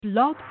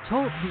Blog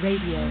Talk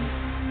Radio.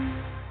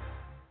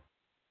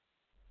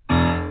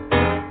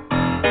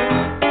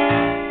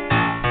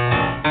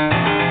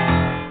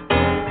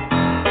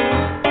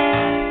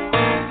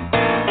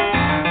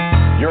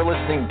 You're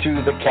listening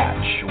to The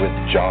Catch with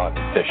John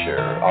Fisher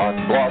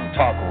on Blog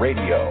Talk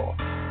Radio,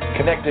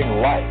 connecting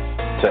life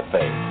to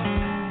faith.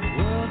 The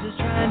world is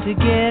trying to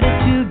get it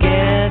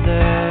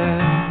together,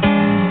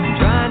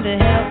 trying to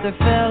help their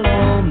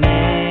fellow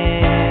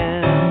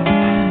man,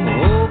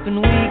 hoping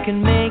we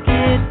can make it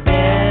better.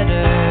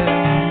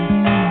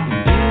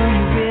 Do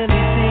you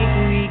really think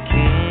we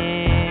can?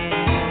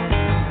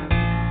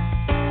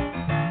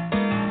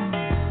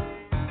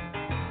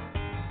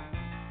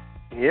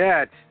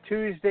 Yeah, it's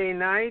Tuesday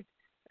night,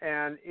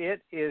 and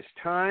it is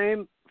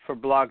time for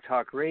Blog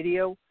Talk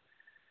Radio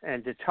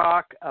and to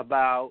talk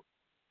about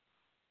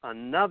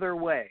another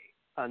way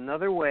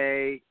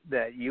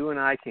that you and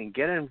I can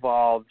get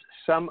involved,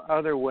 some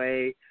other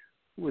way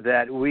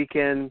that we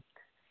can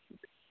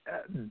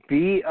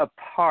be a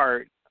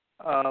part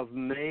of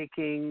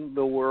making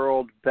the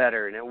world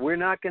better. Now, we're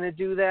not going to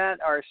do that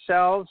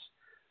ourselves,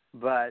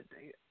 but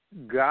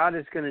God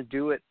is going to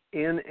do it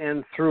in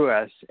and through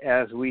us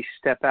as we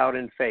step out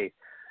in faith.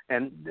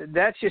 And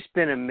that's just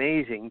been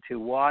amazing to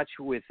watch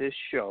with this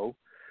show.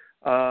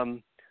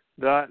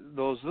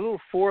 Those little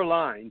 4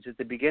 lines at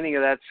the beginning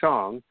of that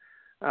song,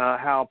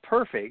 how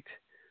perfect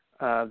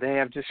they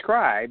have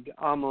described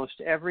almost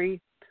every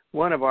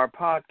one of our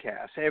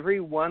podcasts. Every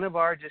one of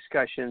our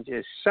discussions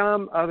is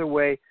some other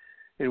way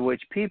in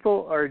which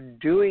people are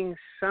doing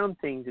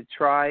something to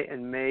try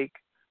and make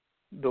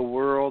the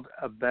world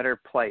a better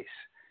place.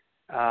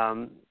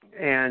 And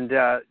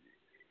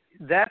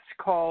that's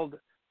called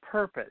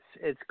purpose.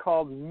 It's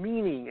called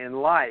meaning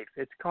in life.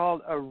 It's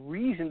called a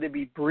reason to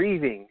be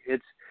breathing.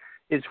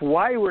 It's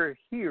why we're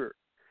here.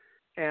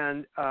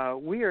 And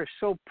we are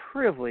so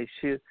privileged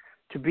to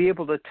be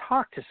able to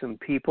talk to some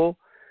people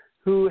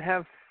who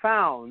have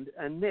found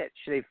a niche.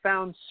 They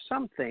found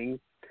something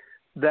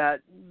that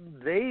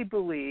they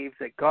believe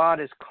that God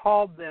has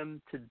called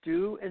them to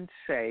do and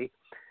say,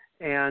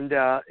 and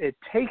it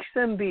takes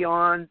them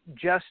beyond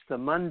just the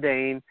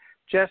mundane,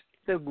 just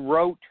the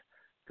rote,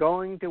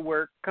 going to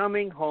work,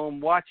 coming home,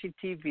 watching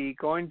TV,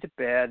 going to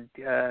bed,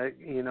 that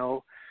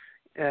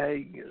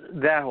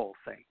whole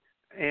thing.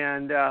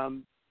 And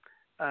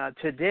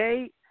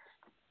today,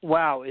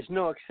 wow, is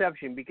no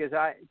exception, because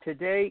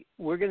today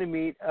we're going to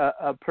meet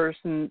a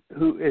person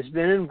who has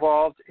been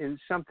involved in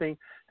something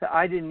that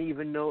I didn't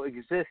even know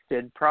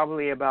existed,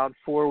 probably about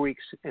 4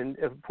 weeks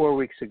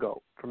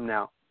ago from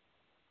now.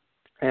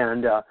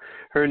 And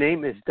her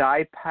name is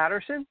Di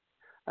Patterson.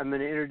 I'm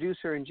going to introduce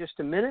her in just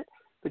a minute,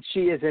 but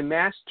she is a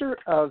Master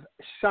of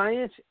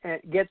Science,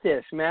 get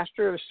this,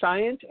 Master of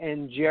Science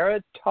and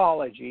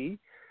Gerontology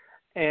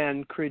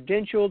and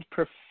credentialed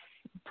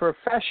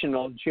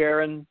professional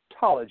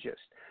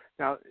gerontologist.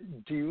 Now,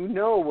 do you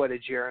know what a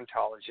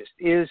gerontologist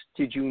is?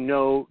 Did you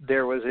know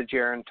there was a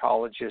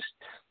gerontologist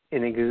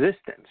in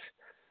existence?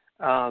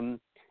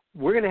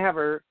 We're going to have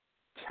her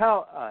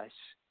tell us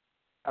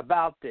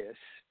about this,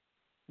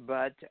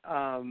 but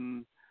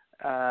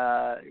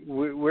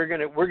we're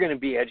going to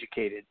be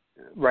educated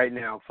right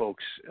now,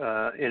 folks,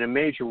 in a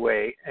major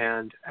way,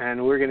 and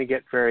we're going to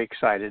get very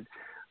excited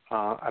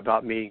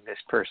about meeting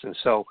this person.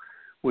 So,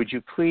 would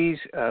you please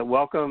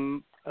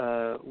welcome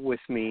with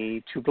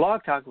me to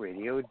Blog Talk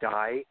Radio,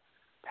 Di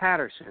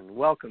Patterson.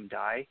 Welcome,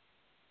 Di.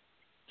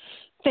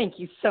 Thank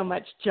you so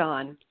much,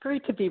 John.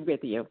 Great to be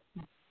with you.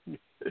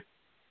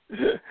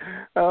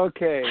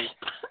 Okay.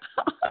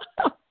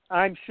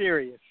 I'm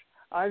serious.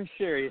 I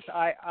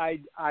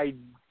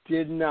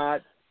did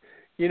not,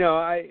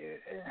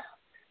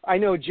 I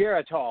know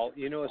Geritol,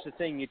 it's a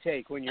thing you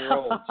take when you're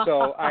old.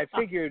 So I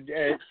figured,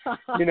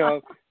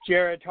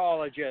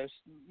 gerontologist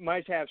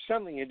might have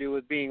something to do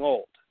with being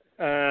old.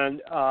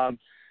 And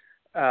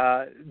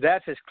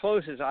that's as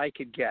close as I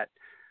could get.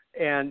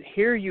 And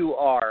here you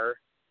are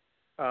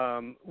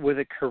with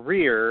a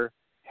career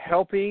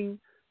helping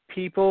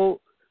people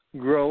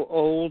grow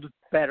old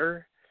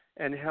better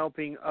and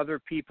helping other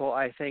people,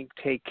 I think,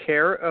 take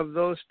care of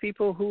those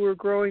people who are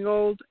growing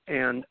old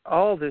and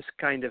all this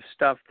kind of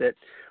stuff that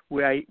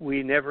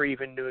we never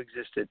even knew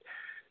existed.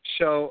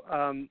 So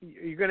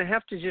you're going to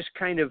have to just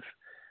kind of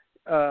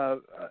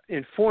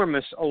inform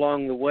us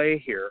along the way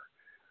here.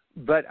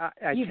 But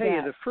I tell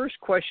you, the first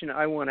question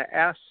I want to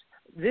ask,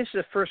 this is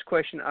the first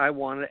question I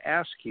want to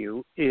ask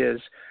you is,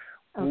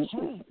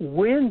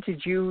 when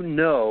did you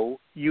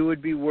know you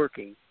would be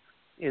working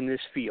in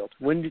this field?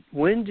 When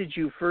did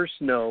you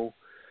first know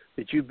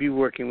that you'd be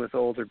working with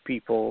older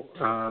people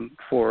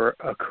for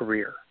a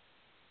career?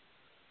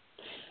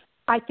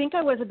 I think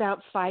I was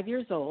about 5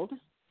 years old.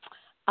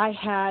 I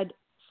had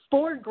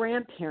 4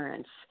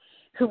 grandparents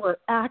who were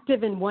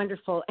active and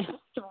wonderful, and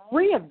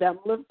 3 of them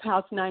lived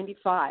past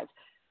 95.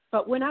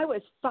 But when I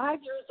was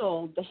 5 years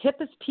old, the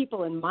hippest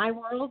people in my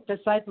world,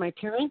 besides my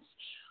parents,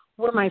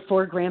 were my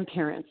 4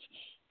 grandparents.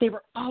 They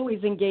were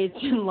always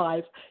engaged in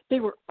life.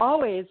 They were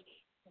always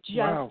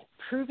just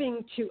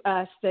proving to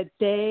us that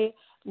they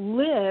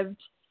lived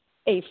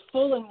a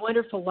full and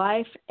wonderful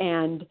life,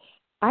 and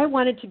I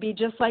wanted to be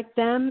just like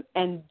them,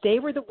 and they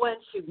were the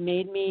ones who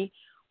made me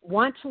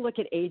want to look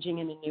at aging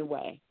in a new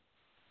way.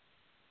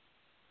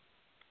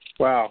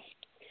 Wow.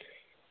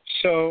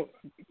 So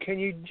can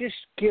you just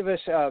give us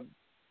a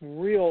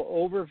real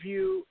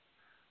overview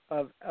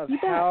of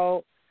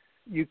how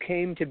you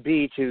came to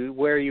be to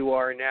where you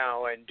are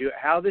now, and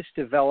how this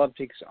developed?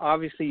 Because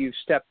obviously you've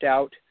stepped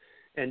out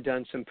and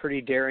done some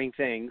pretty daring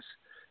things.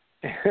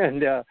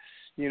 And,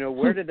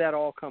 where did that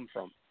all come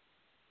from?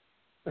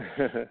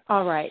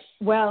 All right.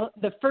 Well,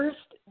 the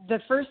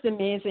first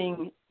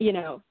amazing,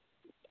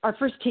 our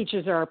first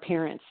teachers are our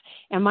parents.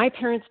 And my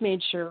parents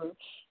made sure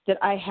that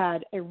I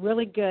had a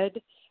really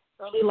good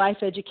early life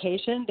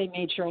education. They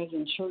made sure I was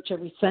in church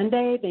every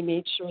Sunday. They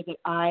made sure that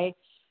I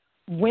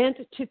went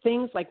to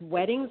things like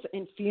weddings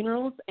and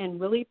funerals and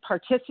really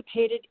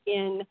participated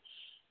in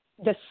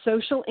the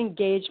social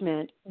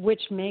engagement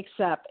which makes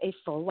up a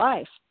full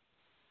life.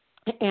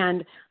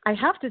 And I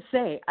have to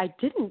say, I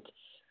didn't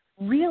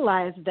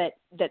realize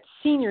that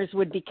seniors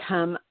would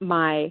become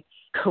my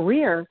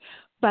career,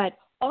 but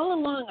all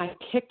along I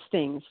picked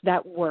things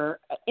that were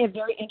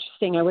very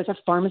interesting. I was a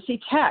pharmacy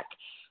tech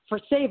for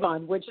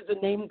Save-On, which is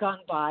a name gone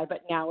by,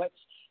 but now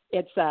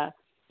it's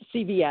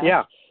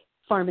CVS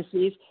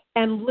pharmacies.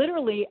 And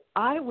literally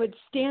I would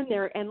stand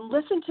there and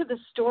listen to the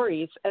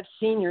stories of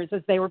seniors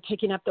as they were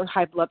picking up their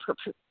high blood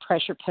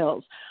pressure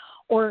pills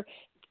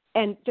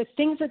and the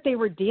things that they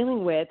were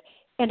dealing with.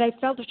 And I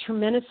felt a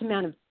tremendous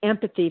amount of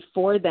empathy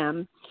for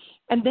them.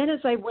 And then as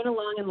I went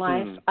along in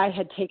life, I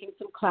had taken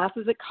some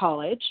classes at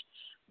college,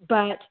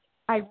 but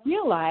I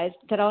realized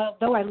that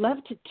although I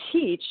loved to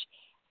teach,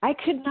 I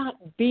could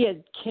not be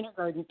a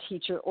kindergarten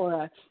teacher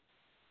or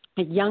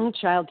a young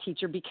child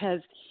teacher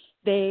because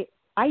I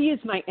use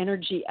my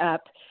energy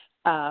up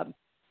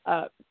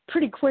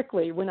pretty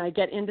quickly when I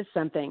get into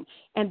something,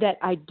 and that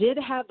I did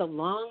have the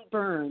long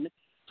burn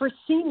for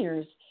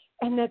seniors,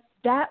 and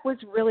that was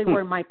really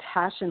where my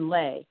passion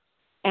lay.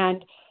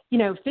 And,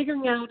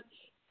 figuring out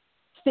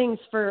things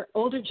for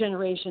older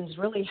generations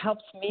really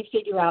helps me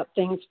figure out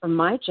things for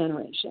my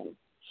generation.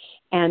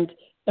 And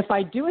if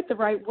I do it the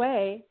right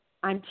way,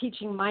 I'm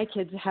teaching my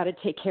kids how to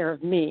take care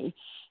of me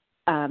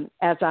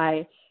as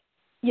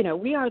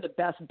we are the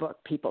best book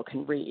people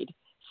can read.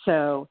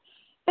 So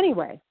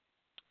anyway,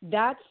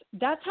 that's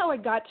how I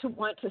got to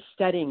want to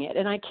studying it.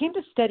 And I came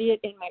to study it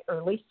in my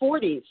early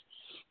 40s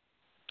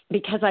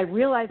because I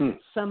realized at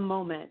some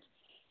moment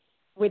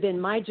within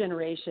my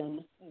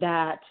generation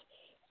that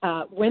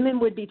women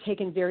would be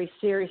taken very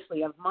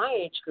seriously of my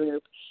age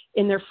group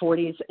in their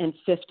 40s and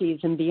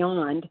 50s and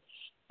beyond.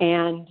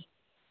 And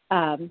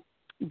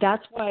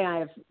that's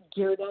why I've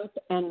geared up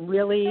and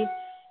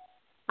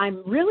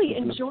I'm really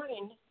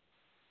enjoying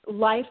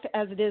life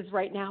as it is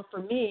right now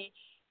for me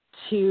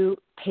to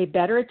pay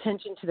better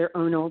attention to their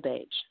own old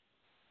age.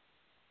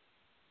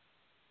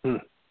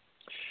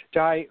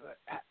 Di,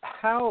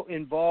 how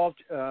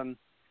involved, can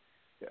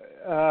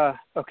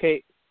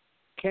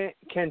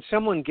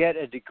someone get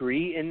a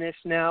degree in this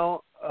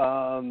now?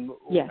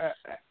 Yes.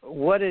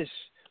 What is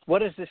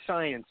the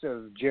science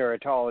of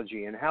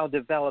gerontology, and how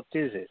developed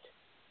is it?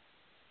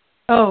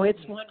 Oh, it's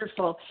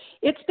wonderful.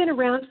 It's been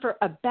around for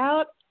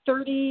about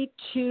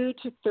 32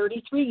 to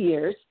 33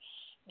 years.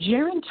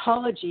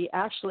 Gerontology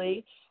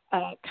actually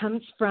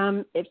comes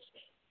from,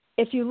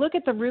 if you look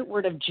at the root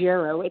word of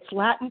gero, it's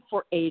Latin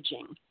for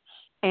aging.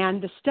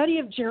 And the study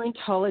of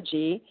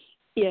gerontology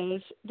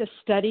is the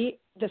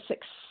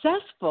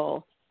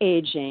successful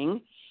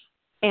aging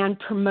and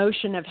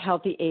promotion of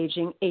healthy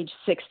aging, age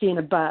 60 and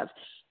above.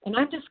 And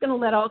I'm just going to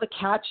let all the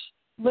Catch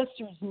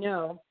listeners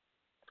know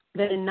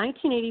that in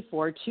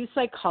 1984, two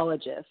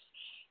psychologists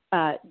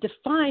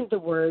defined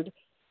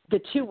the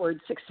two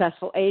words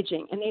successful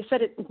aging. And they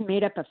said it's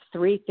made up of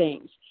three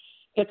things.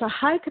 It's a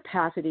high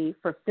capacity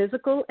for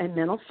physical and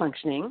mental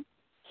functioning.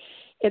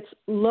 It's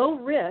low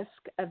risk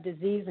of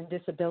disease and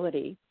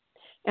disability.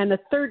 And the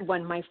third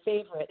one, my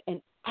favorite,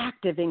 an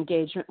active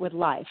engagement with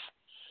life.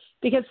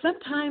 Because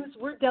sometimes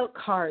we're dealt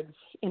cards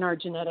in our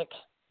genetic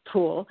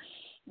pool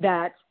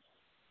that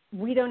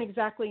we don't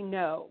exactly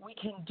know. We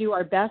can do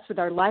our best with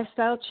our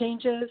lifestyle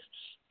changes.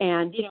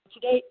 And,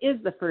 today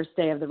is the first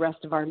day of the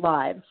rest of our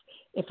lives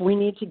if we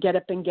need to get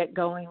up and get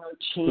going or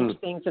change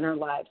things in our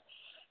lives.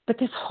 But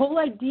this whole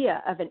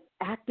idea of an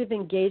active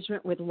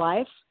engagement with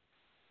life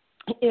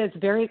is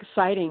very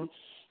exciting.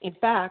 In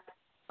fact,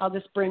 I'll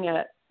just bring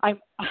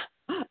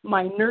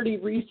my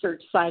nerdy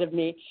research side of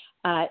me.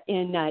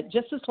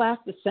 Just this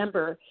last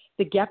December,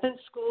 the Geffen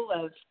School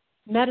of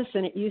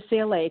Medicine at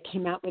UCLA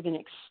came out with an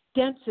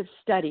extensive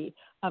study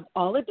of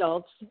all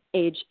adults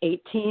age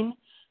 18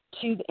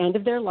 to the end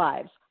of their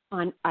lives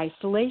on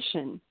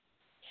isolation.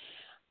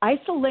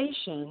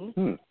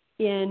 Isolation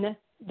in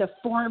the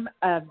form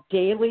of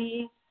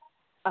daily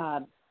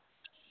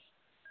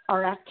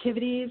our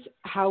activities,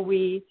 how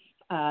we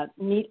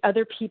meet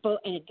other people,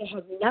 and it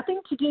has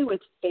nothing to do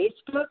with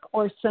Facebook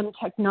or some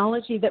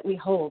technology that we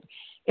hold.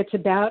 It's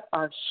about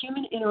our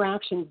human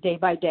interactions day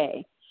by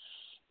day.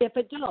 If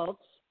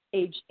adults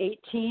age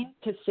 18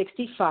 to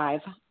 65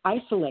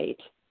 isolate,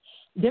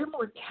 their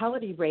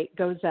mortality rate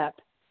goes up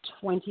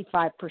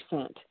 25%.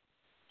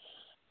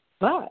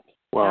 But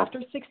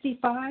after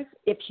 65,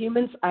 if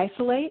humans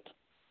isolate,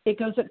 it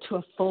goes up to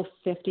a full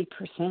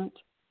 50%.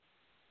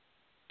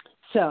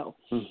 So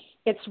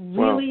it's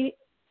really,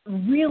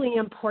 really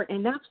important.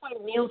 And that's why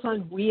Meals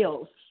on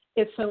Wheels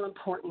is so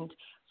important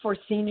for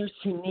seniors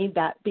who need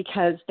that,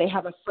 because they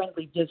have a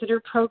friendly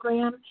visitor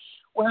program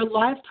where a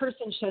live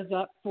person shows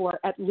up for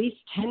at least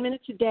 10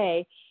 minutes a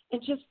day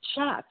and just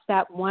chats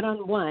that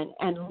one-on-one.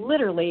 And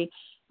literally,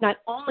 not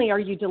only are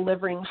you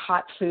delivering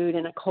hot food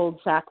and a cold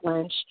sack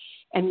lunch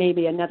and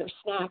maybe another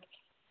snack,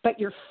 but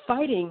you're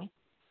fighting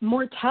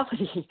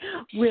mortality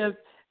with,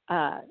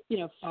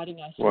 fighting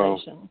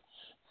isolation. Wow.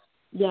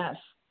 Yes.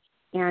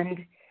 And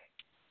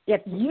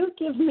if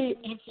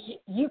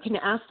you can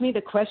ask me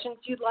the questions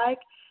you'd like,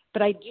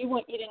 but I do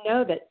want you to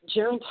know that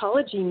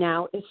gerontology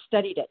now is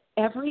studied at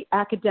every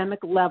academic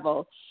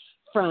level,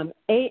 from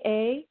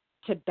AA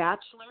to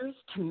bachelor's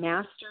to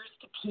master's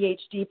to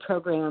PhD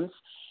programs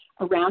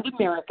around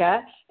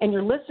America. And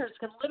your listeners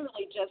can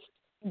literally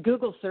just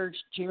Google search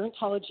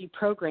gerontology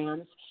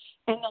programs,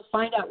 and they'll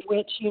find out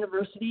which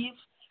universities,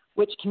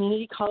 which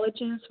community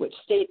colleges, which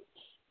state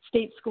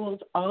schools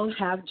all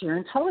have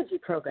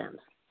gerontology programs.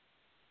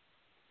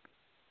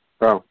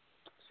 Oh.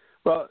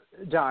 Well,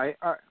 Di,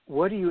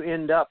 what do you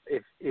end up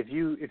if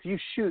you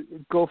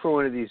go for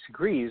one of these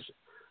degrees?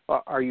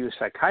 Are you a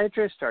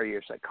psychiatrist? Are you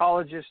a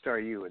psychologist? Are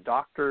you a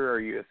doctor?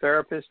 Are you a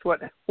therapist?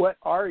 What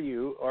are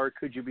you, or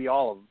could you be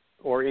all of them,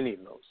 or any of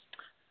those?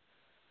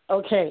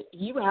 Okay,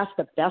 you asked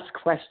the best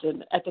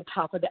question at the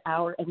top of the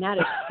hour, and that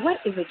is, what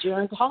is a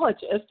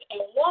gerontologist,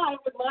 and why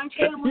would my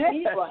family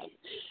need one?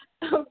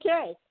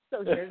 Okay,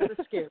 so here's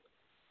the scoop.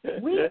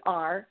 We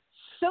are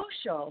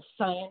social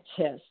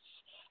scientists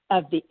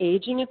of the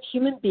aging of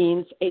human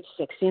beings age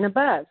 60 and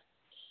above.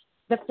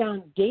 The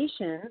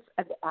foundations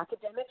of the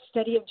academic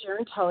study of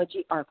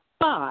gerontology are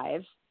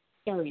 5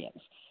 areas: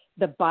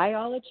 the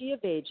biology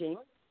of aging,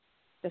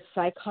 the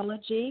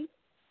psychology,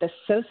 the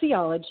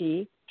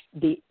sociology,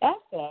 the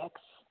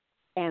ethics,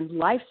 and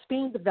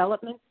lifespan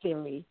development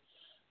theory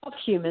of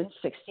humans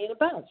 60 and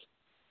above.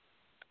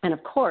 And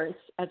of course,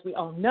 as we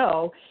all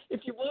know,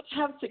 if you want to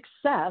have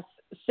success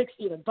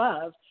 60 and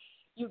above,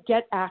 you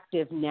get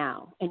active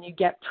now, and you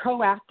get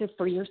proactive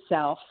for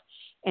yourself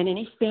and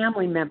any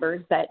family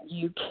members that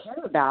you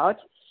care about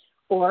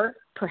or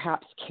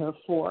perhaps care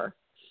for.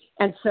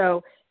 And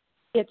so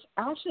it's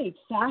actually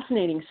a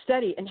fascinating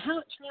study, and how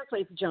it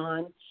translates,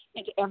 John,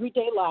 into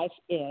everyday life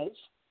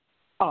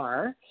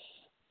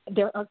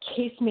there are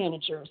case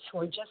managers who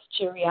are just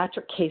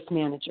geriatric case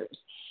managers.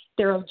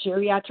 There are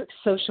geriatric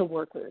social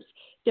workers.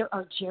 There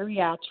are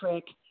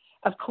geriatric,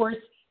 of course,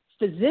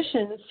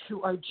 physicians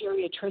who are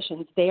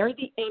geriatricians. They are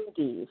the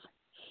MDs,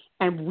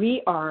 and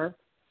we are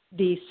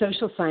the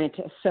social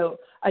scientists. So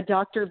a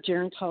doctor of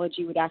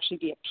gerontology would actually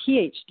be a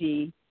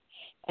PhD,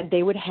 and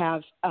they would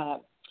have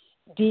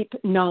deep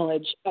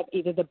knowledge of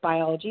either the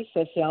biology,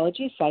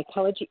 sociology,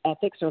 psychology,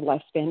 ethics, or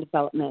lifespan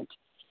development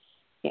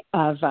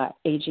of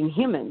aging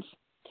humans.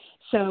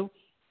 So,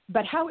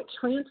 but how it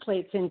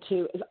translates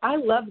into is, I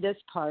love this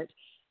part,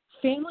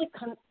 family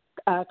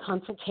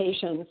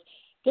consultations.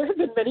 There have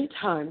been many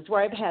times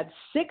where I've had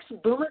 6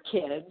 boomer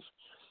kids,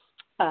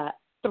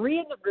 3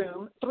 in the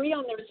room, 3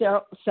 on their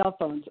cell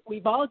phones.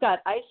 We've all got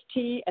iced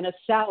tea and a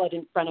salad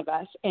in front of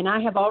us, and I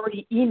have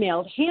already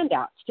emailed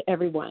handouts to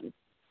everyone.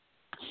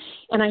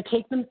 And I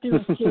take them through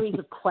a series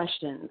of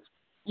questions,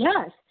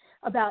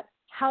 about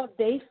how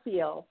they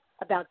feel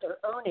about their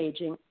own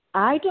aging.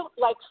 I don't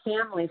like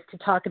families to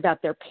talk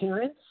about their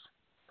parents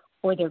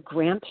or their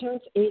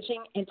grandparents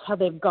aging until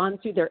they've gone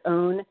through their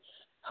own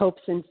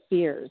hopes and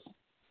fears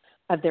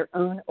of their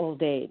own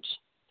old age,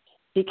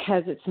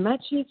 because it's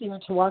much easier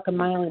to walk a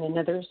mile in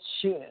another's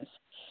shoes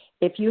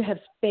if you have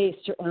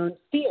faced your own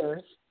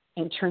fears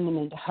and turned them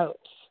into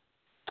hopes.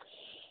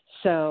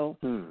 So,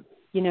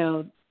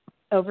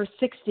 over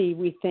 60,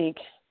 we think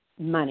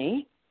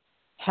money,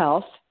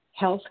 health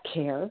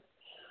care.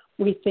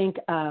 We think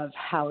of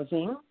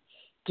housing.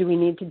 Do we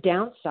need to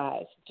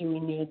downsize? Do we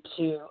need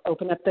to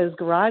open up those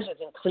garages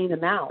and clean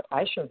them out?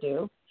 I sure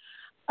do.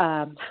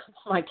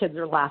 My kids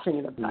are laughing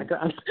in the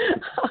background.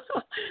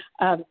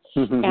 And,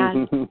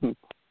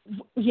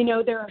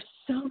 there are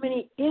so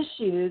many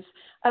issues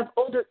of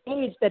older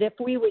age that if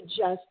we would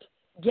just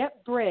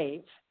get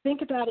brave,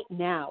 think about it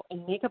now,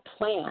 and make a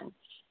plan.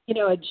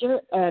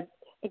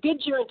 A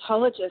good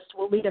gerontologist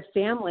will lead a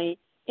family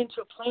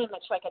into a plan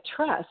much like a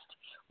trust,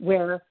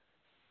 where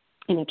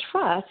in a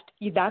trust,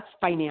 that's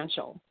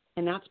financial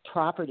and that's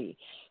property.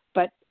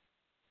 But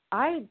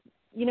I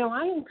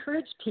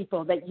encourage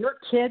people that your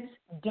kids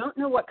don't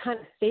know what kind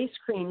of face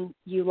cream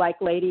you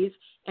like, ladies,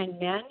 and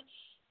men,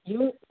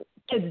 your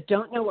kids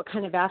don't know what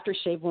kind of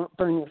aftershave won't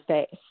burn your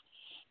face.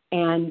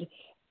 And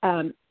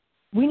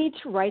we need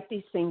to write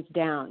these things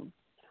down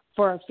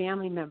for our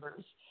family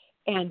members.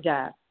 And,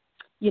 John,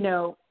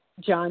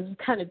 you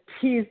kind of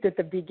teased at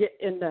the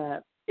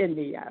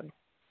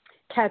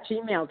catch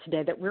email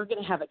today that we're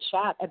going to have a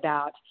chat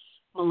about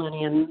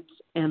millennials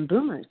and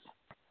boomers.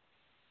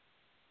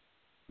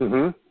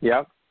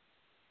 Yep.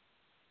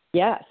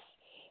 Yes.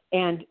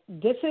 And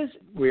this is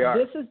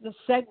the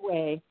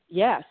segue.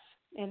 Yes.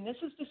 And this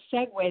is the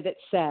segue that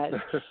says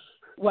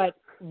what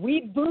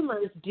we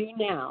boomers do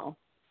now,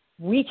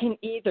 we can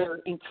either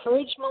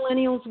encourage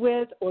millennials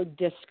with or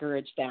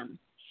discourage them.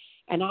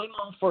 And I'm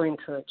all for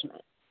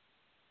encouragement.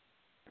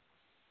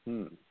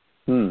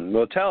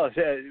 Well, tell us,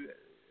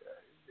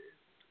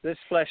 let's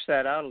flesh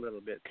that out a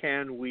little bit.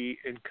 Can we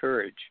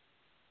encourage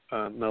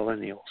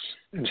millennials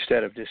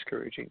instead of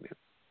discouraging them?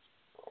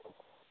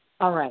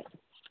 All right.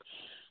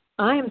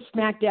 I am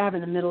smack dab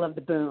in the middle of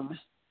the boom.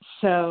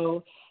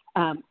 So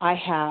I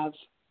have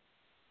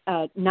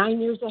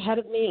 9 years ahead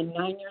of me and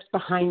 9 years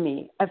behind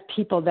me of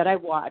people that I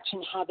watch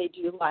and how they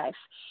do life.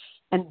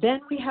 And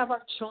then we have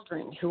our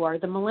children who are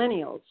the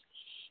millennials.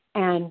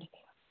 And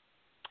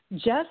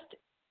just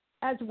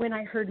as when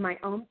I heard my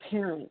own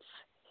parents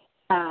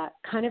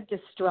kind of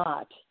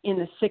distraught in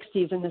the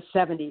 60s and the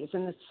 70s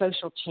and the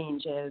social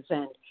changes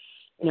and,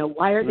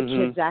 why are the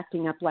kids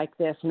acting up like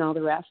this and all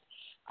the rest,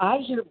 I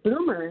hear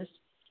boomers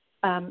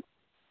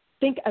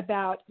think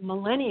about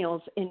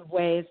millennials in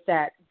ways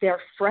that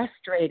they're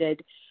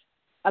frustrated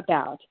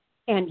about.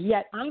 And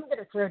yet I'm going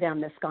to throw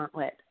down this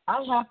gauntlet.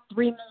 I have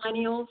 3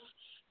 millennials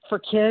for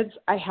kids.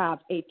 I have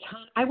a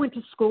ton. I went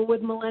to school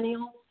with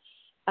millennials.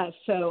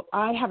 So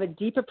I have a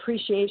deep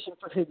appreciation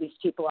for who these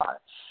people are.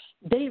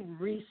 They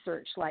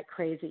research like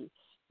crazy.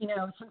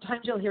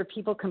 Sometimes you'll hear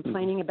people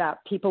complaining about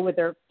people with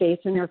their face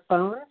in their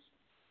phones.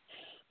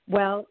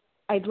 Well,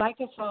 I'd like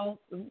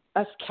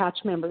us catch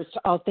members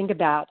to all think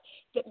about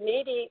that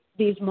maybe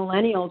these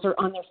millennials are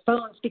on their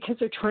phones because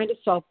they're trying to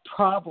solve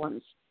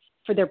problems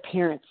for their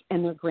parents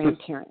and their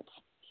grandparents.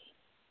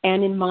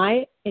 And in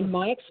my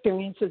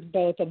experience as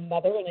both a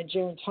mother and a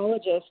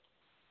gerontologist,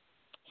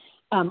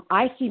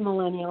 I see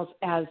millennials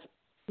as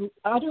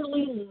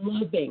utterly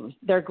loving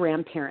their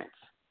grandparents.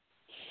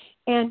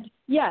 And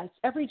yes,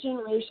 every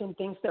generation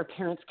thinks their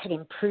parents could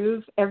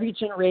improve. Every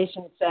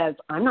generation says,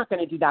 I'm not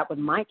going to do that with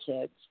my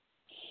kids.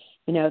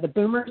 The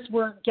boomers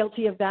were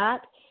guilty of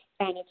that,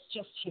 and it's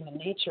just human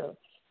nature.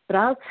 But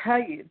I'll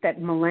tell you that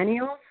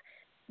millennials,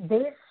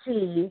 they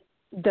see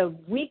the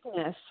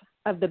weakness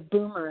of the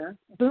boomer.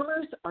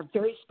 Boomers are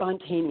very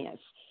spontaneous.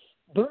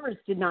 Boomers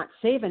did not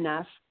save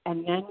enough,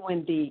 and then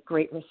when the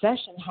Great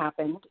Recession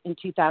happened in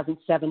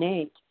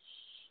 2007-8,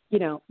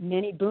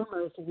 many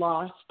boomers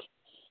lost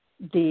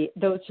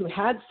those who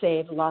had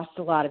saved lost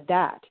a lot of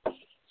that.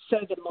 So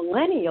the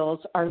millennials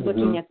are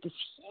looking at this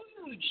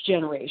huge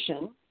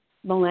generation.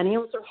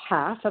 Millennials are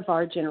half of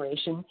our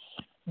generation.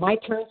 My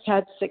parents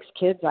had 6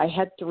 kids. I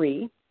had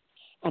 3,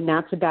 and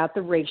that's about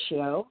the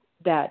ratio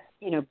that,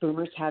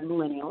 boomers had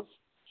millennials.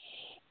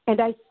 And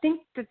I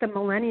think that the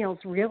millennials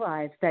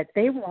realize that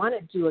they want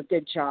to do a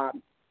good job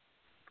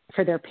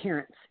for their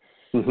parents.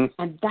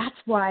 And that's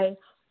why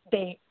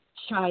they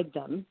chide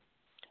them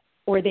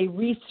or they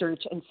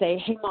research and say,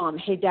 hey, Mom,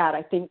 hey, Dad,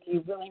 I think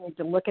you really need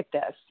to look at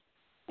this,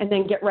 and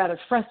then get rather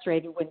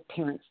frustrated when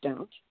parents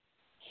don't.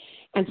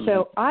 And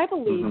so I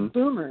believe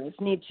boomers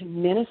need to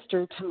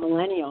minister to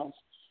millennials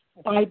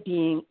by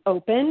being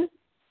open,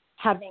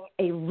 having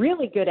a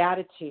really good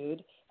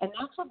attitude, and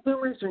that's what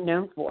boomers are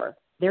known for.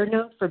 They're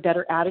known for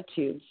better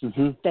attitudes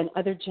than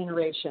other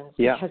generations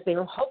because they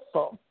are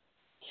hopeful.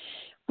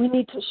 We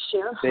need to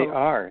share hope. They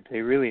are.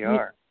 They really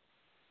are.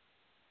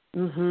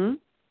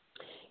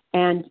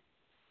 And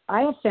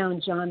I have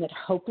found, John, that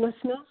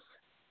hopelessness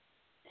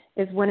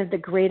is one of the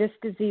greatest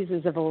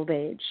diseases of old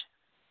age.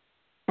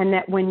 And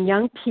that when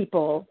young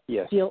people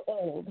feel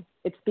old,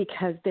 it's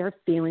because they're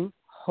feeling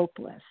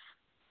hopeless.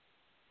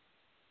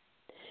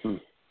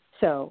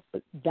 So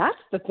that's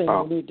the thing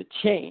we need to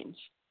change.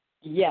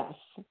 Yes.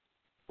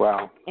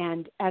 Wow.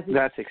 And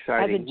that's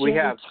exciting. We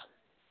have.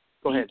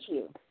 Go ahead. Thank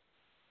you.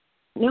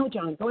 No,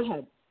 John, go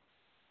ahead.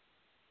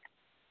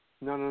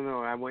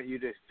 No. I want you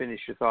to finish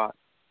your thought.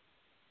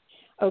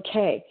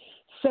 Okay.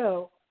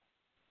 So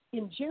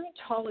in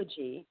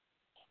gerontology,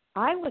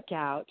 I look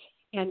out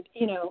and,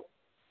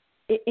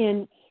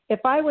 if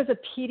I was a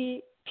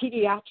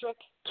pediatric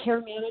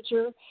care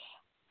manager,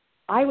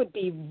 I would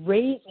be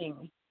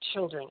raising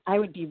children. I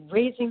would be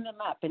raising them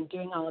up and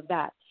doing all of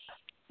that.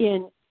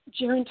 In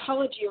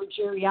gerontology or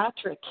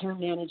geriatric care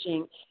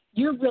managing,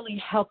 you're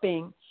really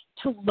helping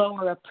to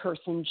lower a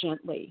person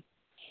gently.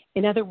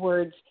 In other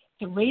words,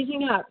 the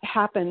raising up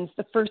happens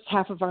the first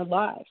half of our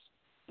lives.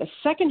 The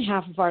second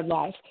half of our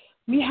life,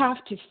 we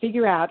have to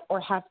figure out or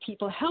have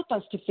people help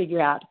us to figure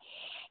out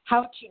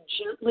how to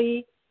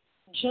gently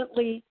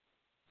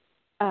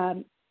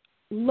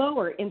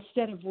lower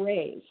instead of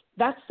raise.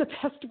 That's the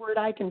best word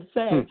I can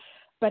say.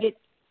 But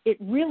it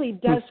really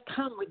does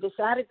come with this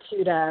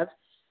attitude of,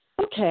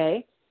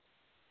 okay,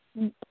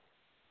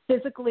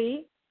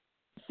 physically,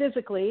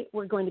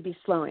 we're going to be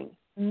slowing.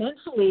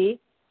 Mentally,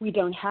 we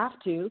don't have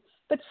to,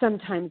 but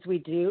sometimes we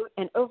do.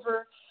 And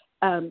over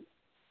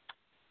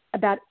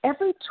about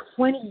every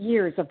 20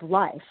 years of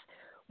life,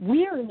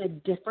 we are in a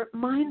different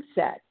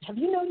mindset. Have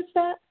you noticed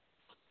that?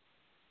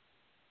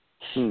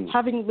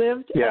 Having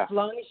lived as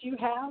long as you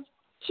have?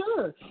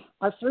 Sure.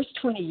 Our first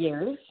 20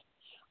 years,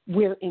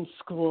 we're in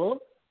school,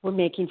 we're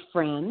making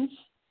friends.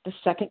 The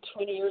second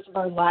 20 years of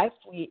our life,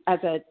 we, as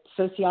a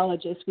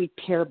sociologist, we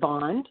pair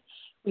bond.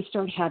 We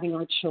start having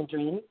our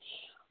children.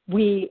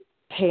 We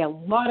pay a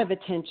lot of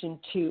attention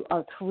to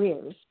our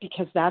careers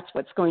because that's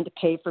what's going to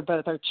pay for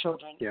both our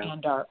children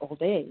and our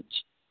old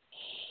age.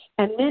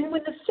 And then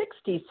when the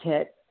 60s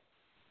hit,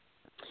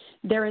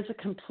 there is a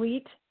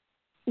complete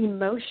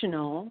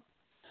emotional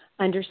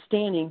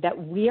understanding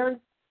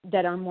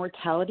that our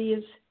mortality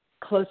is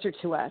closer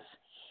to us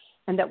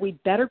and that we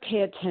better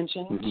pay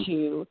attention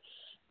to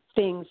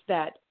things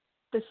that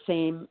the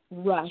same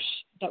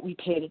rush that we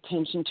paid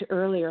attention to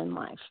earlier in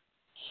life.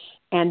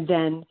 And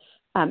then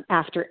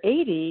after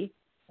 80,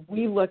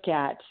 we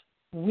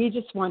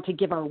just want to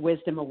give our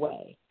wisdom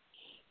away.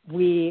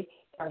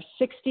 Our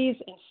 60s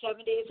and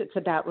 70s, it's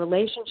about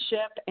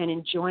relationship and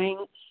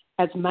enjoying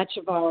as much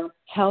of our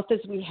health as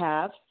we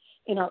have.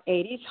 In our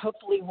 80s,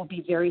 hopefully we'll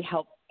be very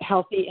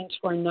healthy into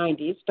our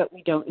 90s, but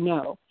we don't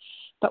know.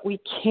 But we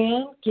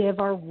can give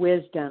our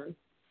wisdom.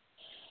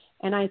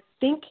 And I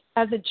think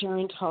as a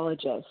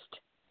gerontologist,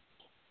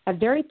 a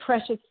very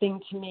precious thing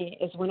to me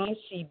is when I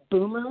see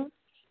boomer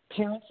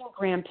parents and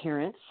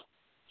grandparents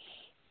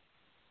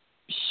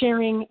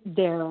sharing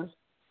their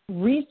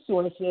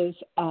resources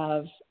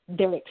of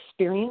their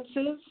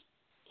experiences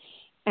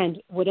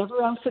and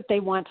whatever else that they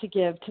want to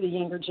give to the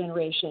younger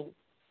generation,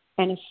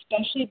 and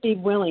especially be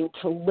willing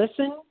to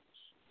listen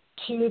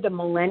to the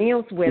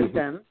millennials'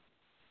 wisdom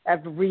of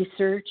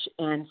research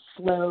and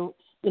slow,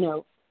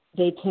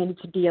 they tend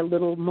to be a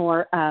little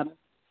more,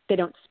 they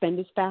don't spend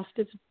as fast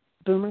as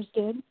boomers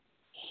did.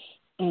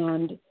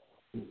 And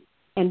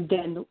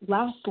then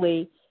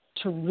lastly,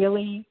 to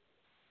really,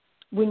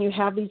 when you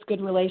have these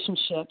good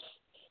relationships,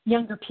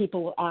 younger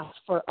people will ask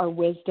for our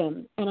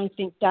wisdom. And I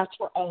think that's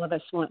where all of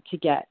us want to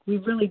get. We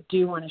really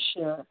do want to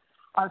share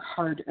our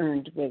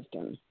hard-earned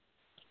wisdom.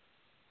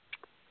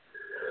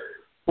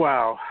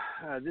 Wow,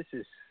 this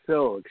is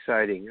so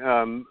exciting.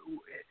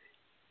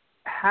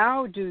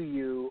 How do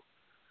you?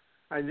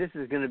 This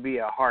is going to be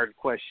a hard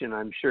question,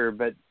 I'm sure,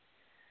 but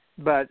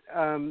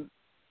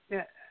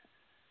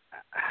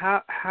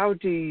how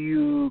do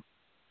you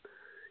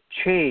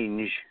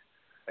change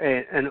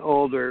an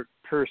older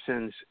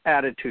person's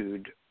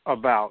attitude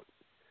about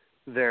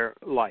their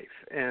life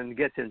and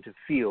get them to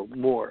feel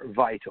more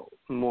vital,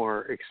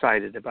 more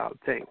excited about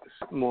things,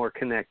 more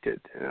connected,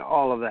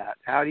 all of that?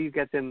 How do you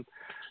get them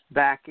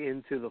back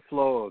into the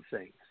flow of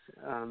things?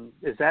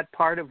 Is that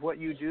part of what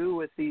you do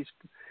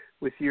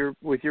with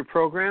your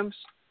programs?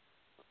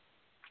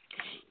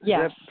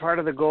 Yes. Is that part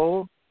of the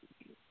goal?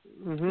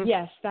 Mm-hmm.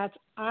 Yes, that's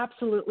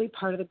absolutely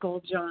part of the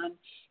goal, John.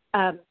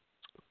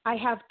 I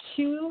have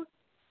two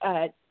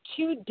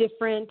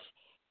different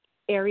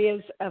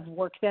areas of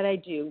work that I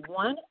do.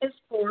 One is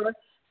for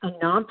a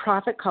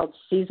nonprofit called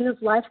Season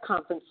of Life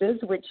Conferences,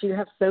 which you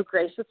have so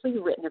graciously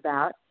written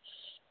about.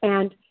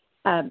 And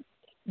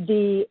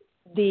the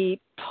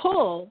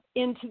pull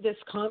into this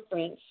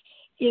conference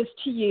is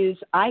to use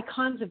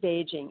icons of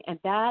aging, and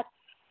that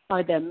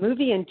are the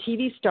movie and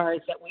TV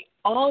stars that we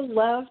all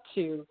love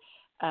to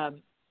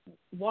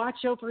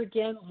watch over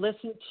again,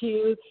 listen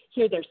to,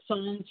 hear their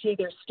songs, hear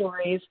their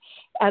stories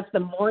as the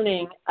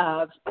morning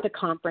of the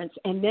conference.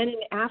 And then in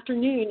the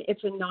afternoon,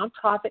 it's a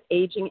nonprofit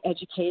aging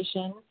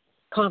education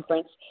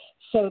conference.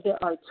 So there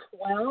are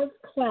 12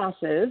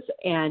 classes,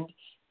 and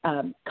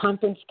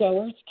conference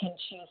goers can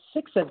choose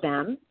 6 of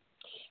them.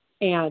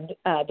 And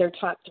they're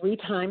taught 3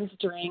 times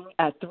during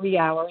a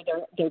 3-hour.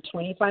 They're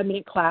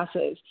 25-minute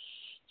classes.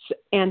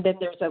 And then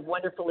there's a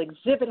wonderful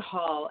exhibit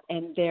hall,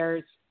 and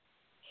there's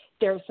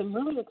some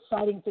really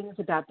exciting things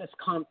about this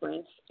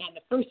conference. And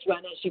the first one,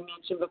 as you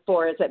mentioned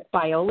before, is at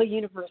Biola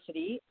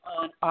University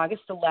on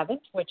August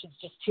 11th, which is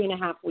just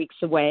 2.5 weeks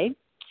away.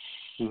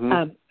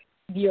 Mm-hmm.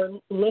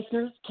 Your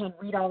listeners can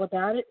read all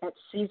about it at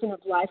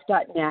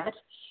seasonoflife.net.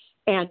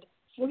 And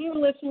for your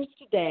listeners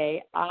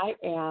today, I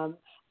am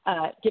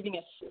giving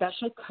a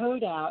special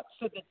code out.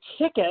 So the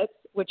tickets,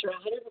 which are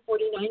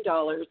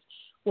 $149,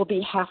 will be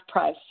half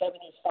price,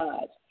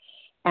 $75.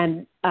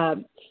 And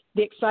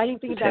the exciting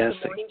thing about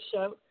the morning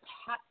show,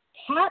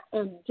 Pat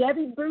and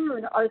Debbie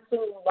Boone are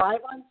singing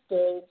live on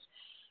stage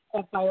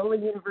at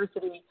Biola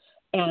University,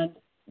 and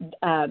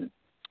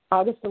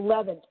August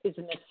 11th is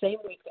in the same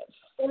week that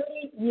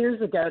 40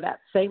 years ago, that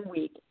same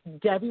week,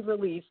 Debbie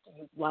released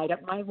You Light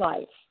Up My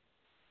Life.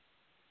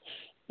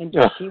 And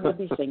she will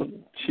be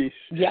singing. Jeez.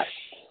 Yep.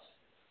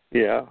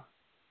 Yeah.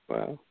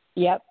 Wow.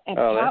 Yep. And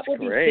Pat will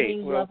great. be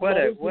singing Well,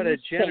 what a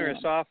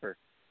generous offer.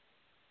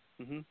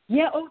 Mm-hmm.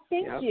 Yeah. Oh,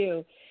 thank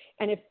you.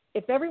 And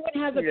if everyone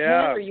has a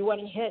pen or you want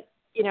to hit,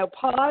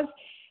 pause,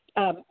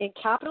 in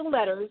capital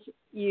letters,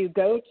 you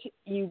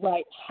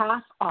write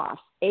half off,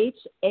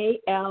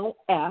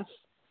 HALFOFF,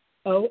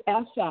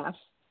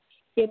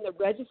 in the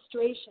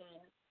registration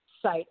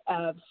site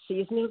of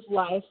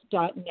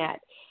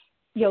seasonoflife.net.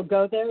 you'll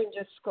go there and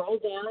just scroll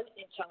down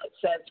until it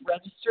says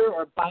register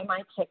or buy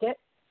my ticket,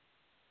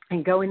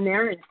 and go in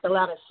there and fill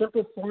out a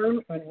simple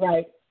form and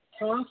write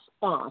half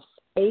off,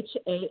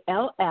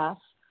 HALFFS.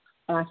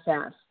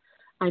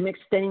 I'm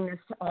extending this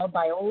to all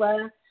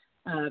Biola,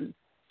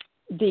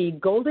 the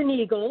Golden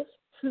Eagles,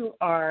 who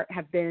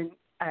have been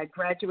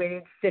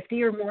graduated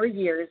 50 or more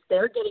years.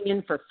 They're getting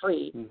in for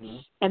free. Mm-hmm.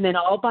 And then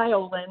all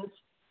Biolans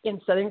in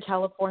Southern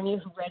California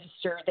who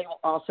register, they will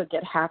also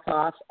get half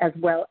off, as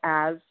well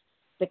as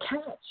the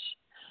Catch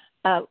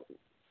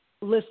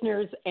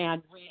listeners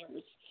and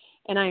readers.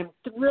 And I am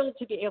thrilled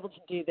to be able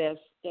to do this.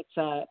 It's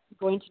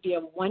going to be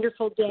a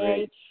wonderful day.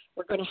 Great.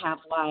 We're going to have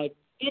live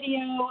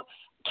video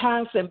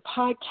casts and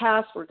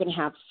podcasts. We're going to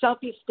have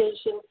selfie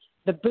stations.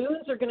 The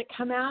Boons are going to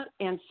come out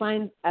and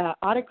sign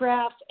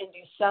autographs and do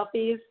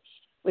selfies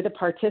with the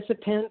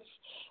participants.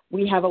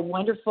 We have a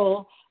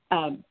wonderful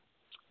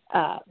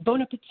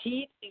Bon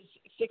Appetit is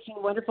fixing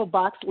wonderful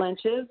box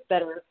lunches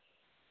that are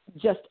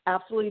just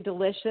absolutely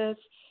delicious.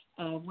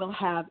 We'll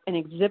have an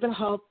exhibit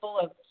hall full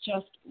of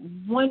just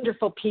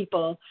wonderful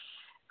people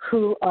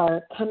who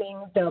are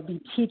coming. They'll be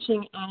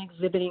teaching and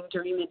exhibiting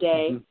during the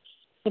day. Mm-hmm.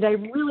 And I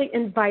really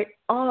invite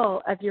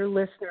all of your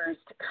listeners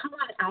to come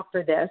on out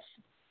for this.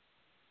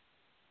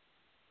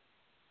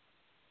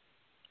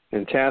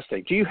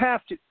 Fantastic. Do you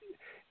have to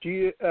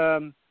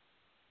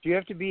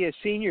be a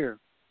senior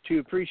to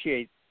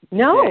appreciate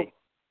No. today?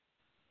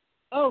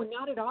 Oh,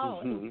 not at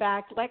all. Mm-hmm. In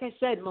fact, like I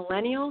said,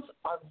 millennials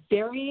are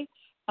very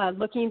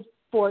looking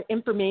for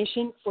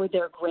information for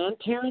their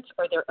grandparents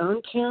or their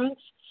own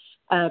parents,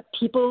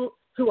 people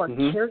who are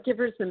mm-hmm.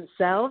 caregivers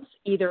themselves,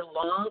 either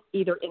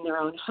in their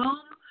own home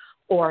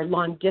or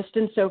long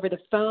distance over the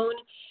phone.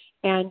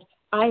 And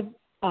I've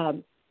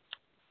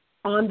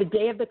on the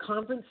day of the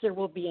conference, there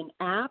will be an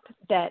app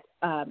that,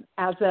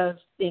 as of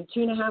in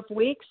 2.5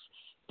 weeks,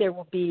 there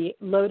will be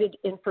loaded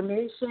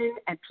information,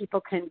 and people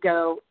can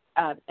go.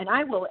 And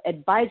I will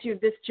advise you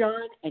of this,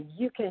 John, and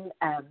you can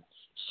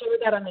share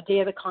that on the day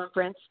of the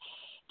conference.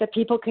 That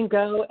people can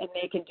go and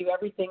they can do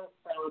everything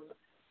from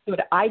go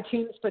to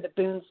iTunes for the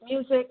Boone's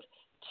music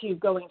to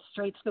going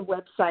straight to the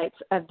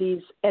websites of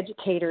these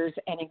educators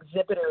and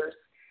exhibitors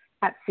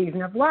at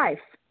Season of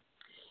Life.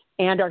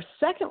 And our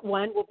second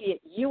one will be at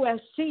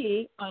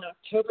USC on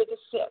October the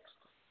 6th.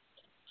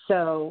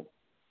 So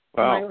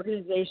wow. My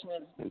organization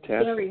is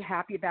Fantastic. Very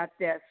happy about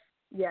this.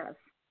 Yes.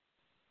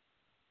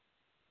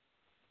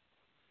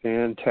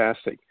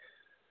 Fantastic.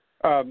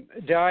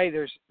 Di,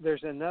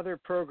 there's another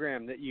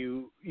program that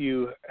you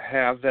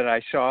have that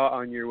I saw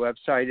on your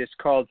website. It's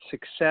called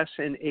Success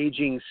in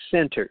Aging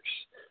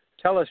Centers.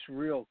 Tell us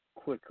real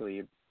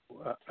quickly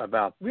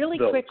about Really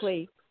those.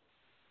 quickly.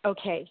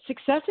 Okay.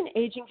 Success in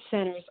Aging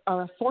Centers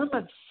are a form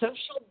of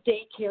social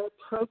daycare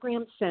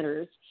program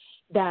centers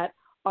that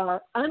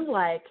are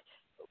unlike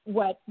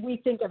what we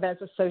think of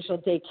as a social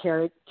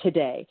daycare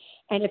today.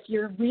 And if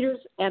your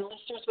readers and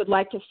listeners would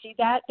like to see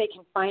that, they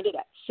can find it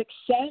at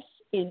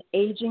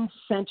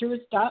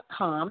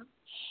successinagingcenters.com.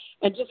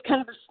 And just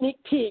kind of a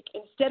sneak peek,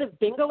 instead of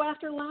bingo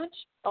after lunch,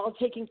 I'll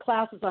taking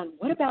classes on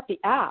what about the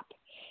app?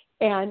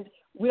 And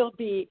we'll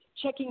be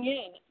checking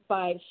in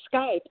by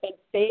Skype and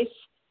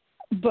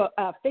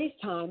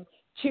FaceTime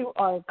to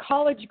our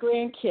college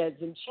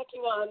grandkids and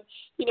checking on,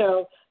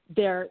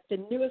 the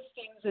newest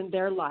things in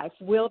their life.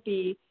 We'll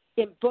be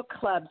in book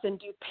clubs and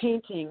do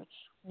painting.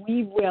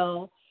 We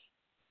will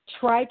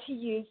try to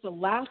use the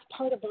last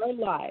part of our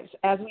lives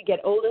as we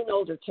get older and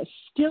older to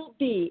still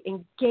be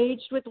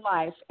engaged with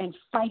life and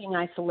fighting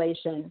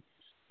isolation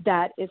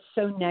that is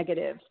so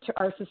negative to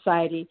our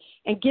society,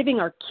 and giving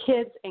our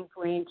kids and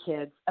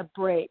grandkids a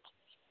break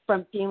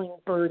from feeling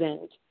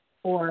burdened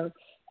or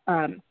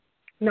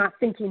not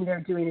thinking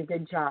they're doing a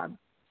good job.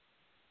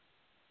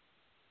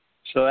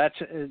 So that's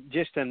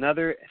just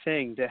another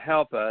thing to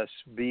help us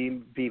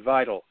be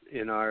vital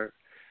in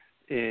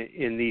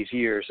these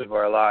years of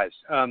our lives.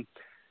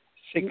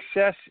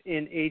 Success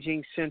in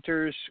Aging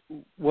Centers.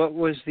 What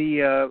was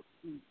the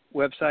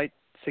website?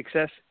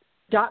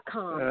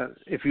 Success.com.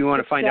 If you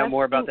want to find out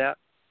more about that,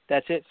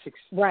 that's it.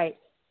 Right.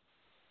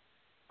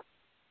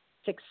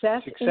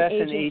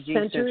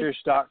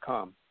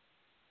 Successinagingcenters.com.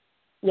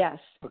 Yes.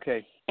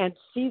 Okay. And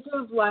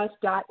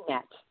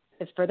seasonoflife.net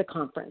is for the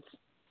conference.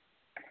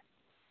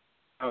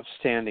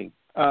 Outstanding.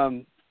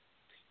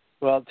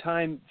 Well,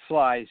 time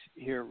flies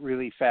here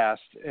really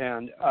fast,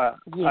 and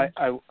yes.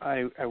 I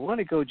want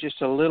to go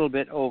just a little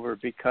bit over,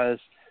 because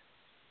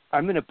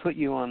I'm going to put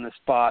you on the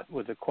spot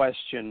with a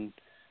question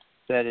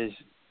that is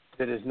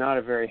not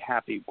a very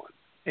happy one.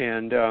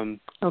 And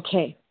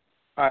okay,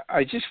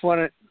 I just want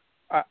to.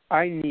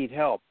 I need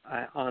help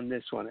on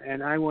this one,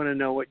 and I want to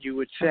know what you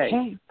would say.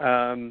 Okay.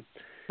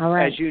 All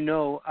right. As you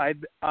know, I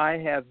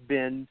have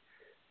been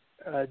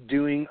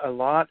doing a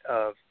lot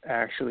of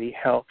actually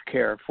health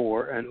care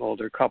for an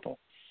older couple.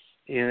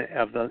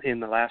 In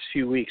the last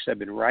few weeks, I've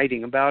been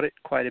writing about it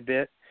quite a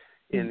bit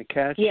in the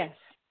Catch. Yes.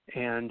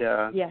 And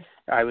yes.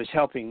 I was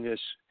helping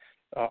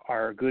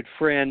our good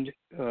friend,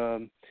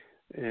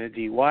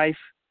 the wife,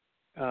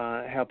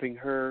 helping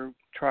her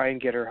try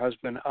and get her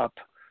husband up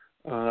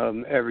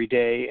every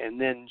day, and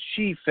then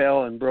she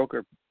fell and broke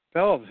her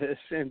pelvis,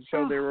 and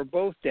so they were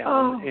both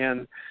down,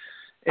 and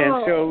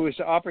so it was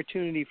an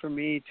opportunity for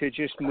me to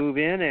just move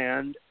in,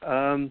 and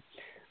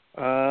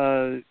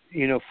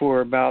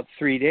for about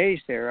 3 days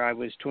there, I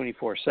was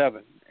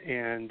 24/7,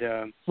 and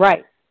then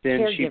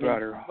caregiving. she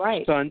brought her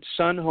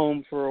son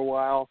home for a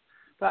while.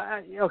 But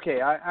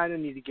I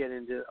don't need to get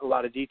into a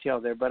lot of detail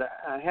there, but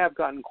I have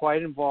gotten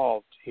quite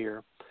involved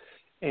here,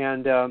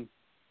 and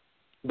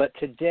but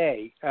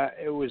today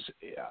it was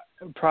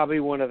probably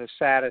one of the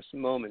saddest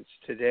moments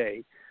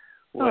today.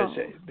 Was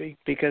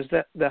because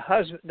the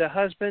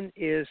husband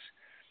is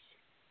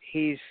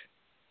he's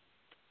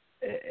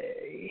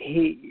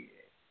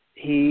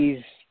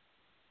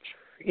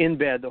in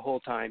bed the whole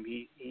time.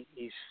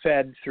 He's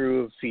fed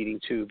through a feeding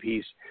tube.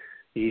 He's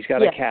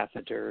got a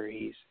catheter.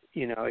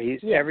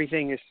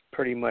 Everything is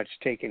pretty much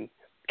taken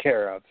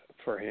care of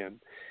for him,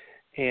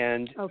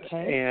 and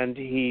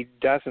he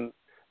doesn't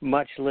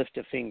much lift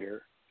a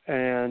finger.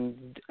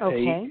 And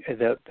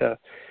the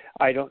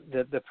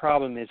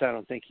problem is I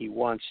don't think he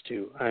wants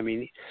to. I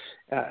mean,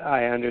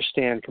 I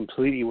understand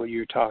completely what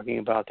you're talking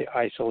about, the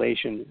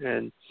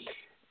isolation,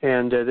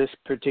 and this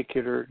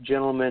particular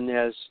gentleman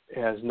has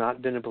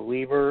not been a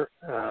believer,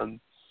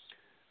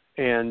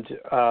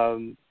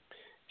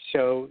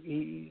 so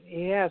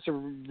he has a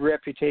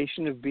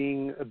reputation of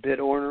being a bit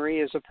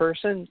ornery as a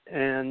person,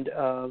 and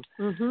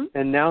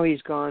now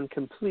he's gone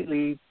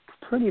pretty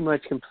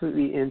much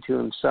completely into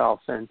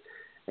himself,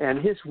 and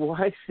his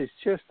wife is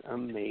just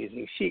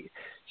amazing. She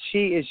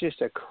is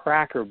just a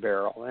cracker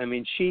barrel. I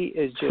mean, she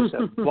is just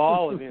a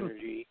ball of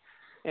energy,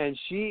 and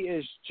she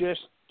is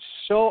just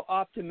so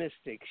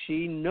optimistic.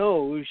 She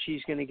knows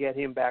she's going to get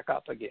him back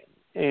up again.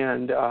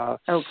 And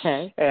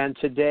and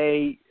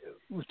today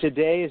is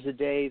the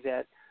day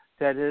that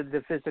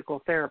the physical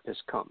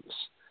therapist comes,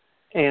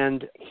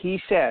 and he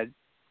said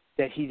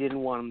that he didn't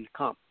want him to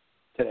come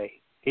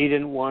today. He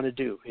didn't want to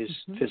do his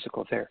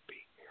physical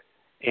therapy,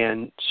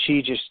 and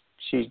she just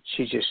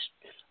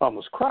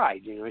almost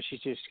cried. She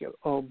just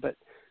go, but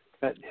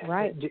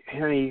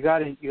honey, you got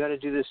to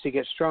do this to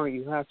get stronger.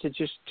 You have to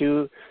just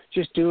do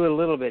a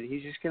little bit.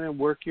 He's just going to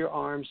work your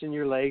arms and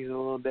your legs a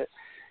little bit.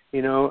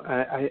 We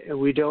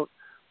don't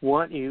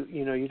want you.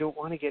 You don't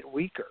want to get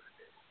weaker.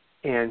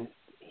 And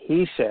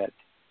he said,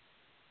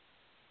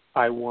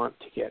 I want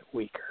to get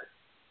weaker.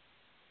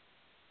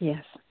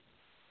 Yes.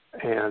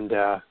 And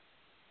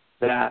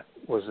that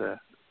was a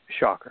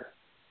shocker.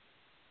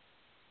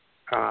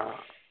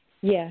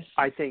 Yes.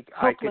 I think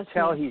I could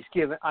tell he's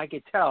given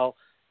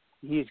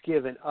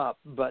up,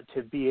 but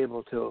to be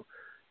able to,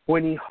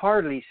 when he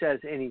hardly says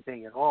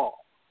anything at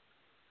all,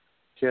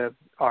 to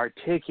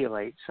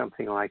articulate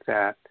something like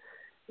that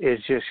is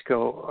just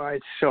go, all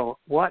right, so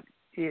what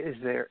is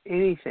there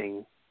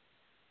anything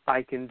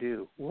I can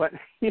do? What,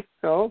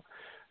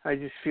 I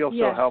just feel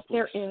so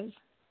helpless. There is.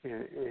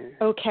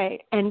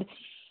 Okay. And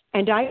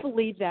I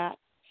believe that.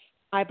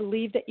 I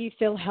believe that you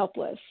feel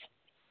helpless,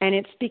 and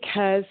it's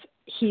because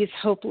he's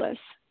hopeless.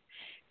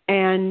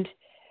 And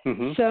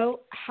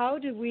so how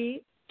do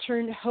we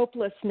turn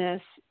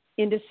hopelessness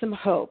into some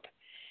hope?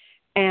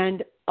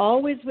 And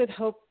always with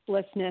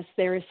hopelessness,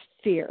 there is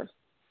fear.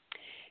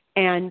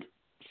 And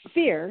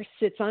fear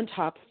sits on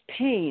top of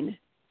pain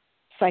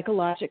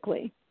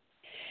psychologically.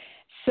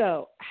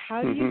 So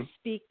how do you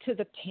speak to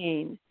the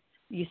pain?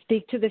 You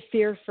speak to the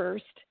fear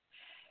first.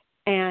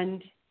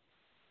 And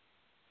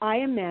I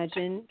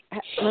imagine,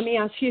 let me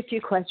ask you a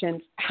few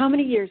questions. How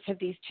many years have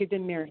these two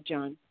been married,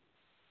 John?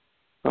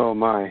 Oh,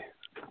 my.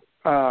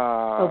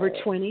 Over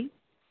 20?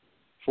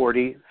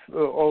 40.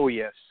 Oh,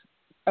 yes.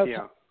 Okay.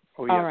 Yeah.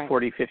 Oh, yeah. All right.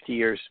 40, 50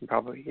 years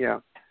probably.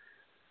 Yeah.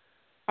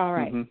 All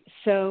right.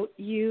 So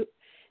the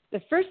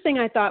first thing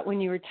I thought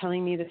when you were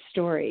telling me the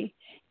story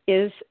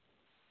is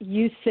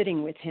you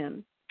sitting with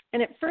him.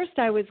 And at first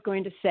I was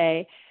going to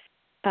say,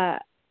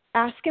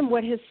 ask him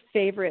what his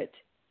favorite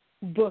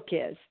book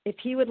is, if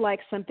he would like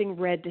something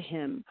read to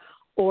him,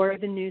 or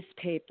the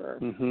newspaper,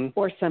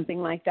 or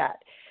something like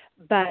that.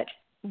 But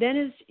then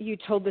as you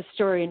told the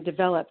story and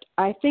developed,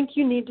 I think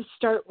you need to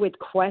start with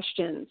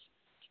questions,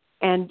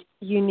 and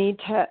you need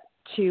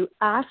to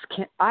ask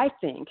him, I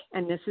think,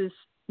 and this is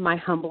my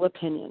humble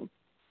opinion,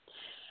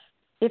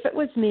 if it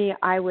was me,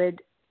 I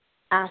would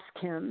ask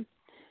him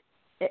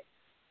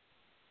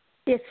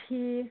is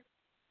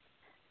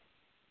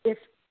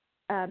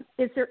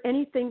there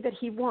anything that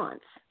he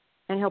wants?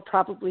 And he'll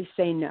probably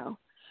say no.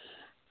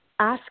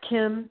 Ask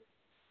him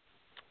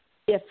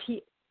if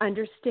he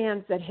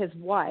understands that his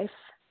wife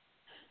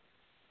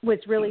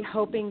was really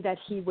hoping that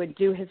he would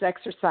do his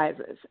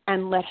exercises,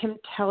 and let him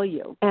tell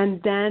you.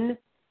 And then,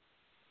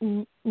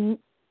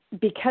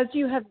 because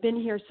you have been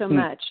here so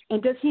much,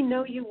 and does he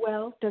know you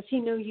well? Does he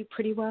know you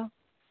pretty well,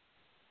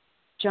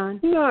 John?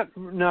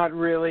 Not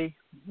really.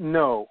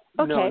 No.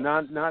 Okay.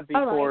 No, not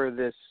before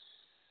this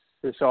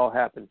all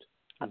happened.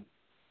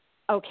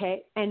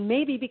 Okay, and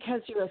maybe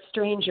because you're a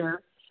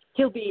stranger,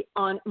 he'll be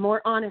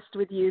more honest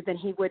with you than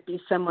he would be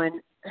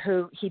someone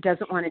who he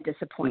doesn't want to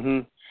disappoint.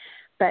 Mm-hmm.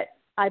 But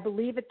I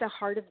believe at the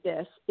heart of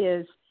this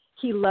is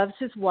he loves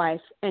his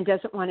wife and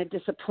doesn't want to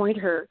disappoint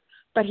her,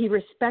 but he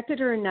respected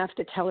her enough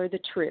to tell her the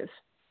truth.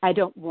 I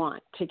don't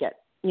want to get,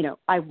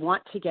 I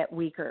want to get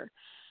weaker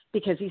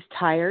because he's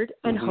tired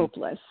and Mm-hmm.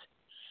 hopeless.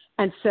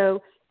 And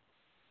so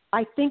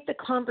I think the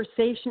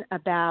conversation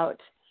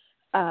about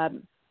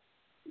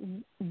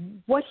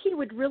what he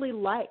would really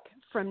like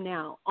from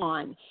now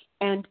on,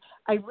 and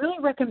I really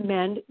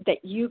recommend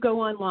that you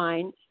go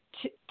online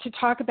to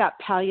talk about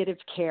palliative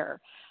care.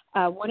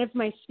 One of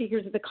my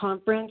speakers at the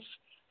conference,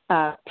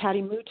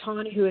 Patty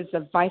Mouton, who is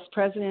the vice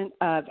president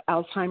of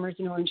Alzheimer's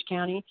in Orange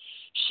County,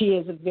 she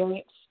is a very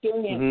experienced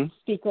Mm-hmm.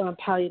 speaker on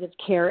palliative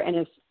care and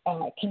is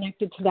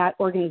connected to that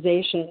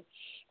organization.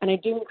 And I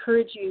do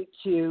encourage you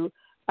to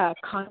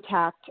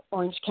contact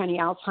Orange County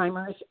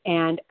Alzheimer's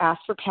and ask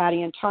for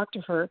Patty and talk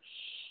to her.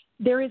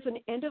 There is an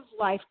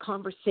end-of-life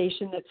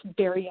conversation that's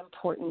very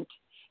important,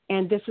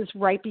 and this is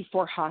right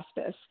before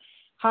hospice.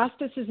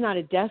 Hospice is not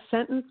a death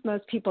sentence.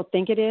 Most people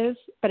think it is,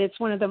 but it's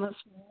one of the most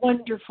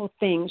wonderful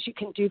things you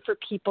can do for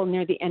people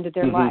near the end of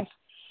their Mm-hmm. life,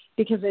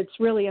 because it's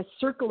really a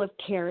circle of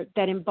care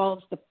that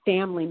involves the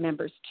family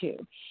members too.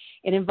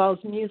 It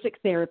involves music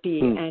therapy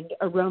and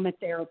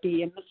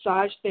aromatherapy and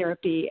massage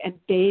therapy and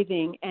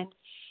bathing and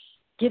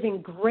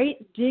giving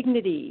great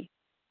dignity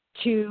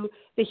to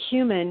the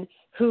human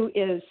who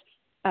is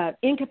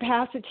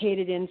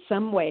incapacitated in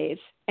some ways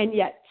and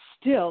yet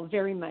still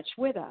very much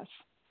with us.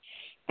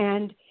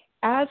 And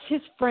as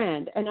his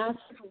friend and as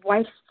his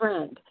wife's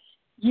friend,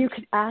 you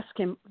could ask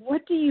him,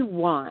 what do you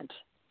want?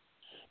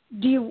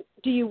 Do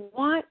you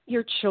want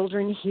your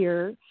children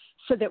here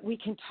so that we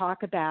can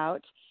talk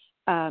about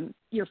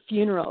your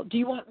funeral? Do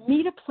you want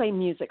me to play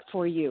music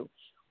for you?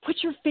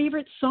 What's your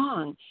favorite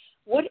song?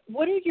 What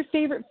are your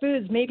favorite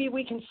foods? Maybe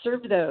we can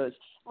serve those.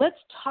 Let's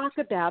talk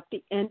about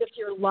the end of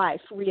your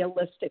life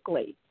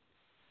realistically.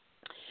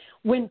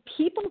 When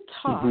people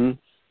talk Mm-hmm.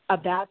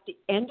 about the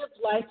end of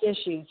life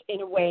issues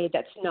in a way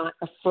that's not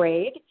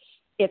afraid,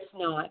 it's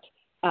not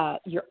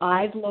your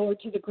eyes lowered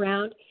to the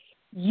ground,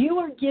 you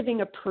are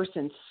giving a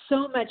person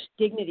so much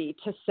dignity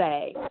to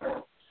say,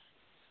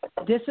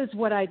 this is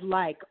what I'd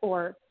like,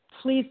 or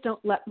please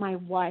don't let my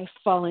wife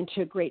fall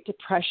into a Great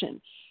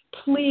Depression.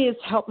 Please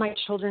help my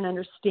children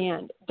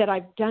understand that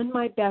I've done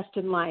my best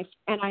in life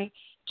and I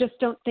just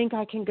don't think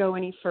I can go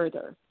any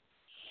further.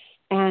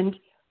 And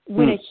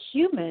when a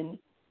human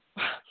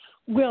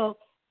will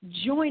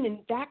join in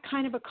that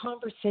kind of a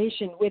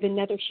conversation with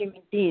another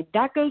human being,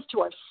 that goes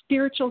to our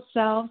spiritual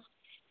selves.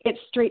 It's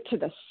straight to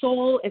the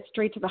soul. It's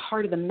straight to the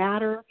heart of the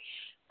matter.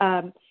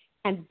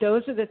 And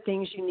those are the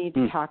things you need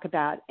to talk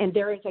about. And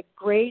there's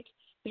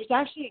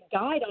actually a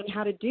guide on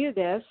how to do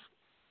this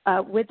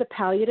with the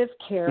palliative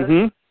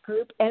care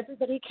group.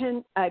 Everybody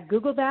can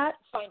Google that,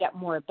 find out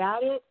more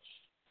about it.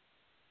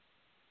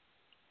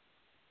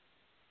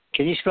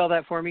 Can you spell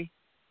that for me?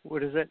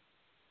 What is it?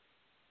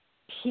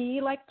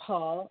 P like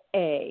Paul,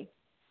 A,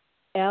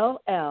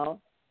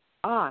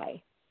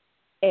 L-L-I,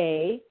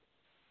 A,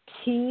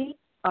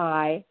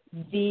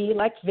 T-I-V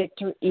like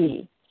Victor,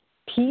 E.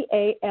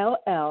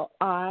 P-A-L-L-I-A,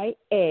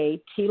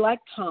 T like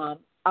Tom,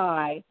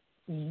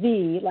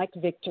 I-V like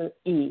Victor,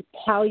 E.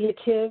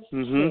 Palliative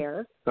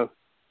care. Oh.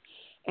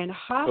 And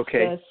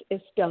hospice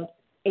is spelled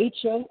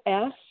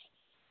H-O-S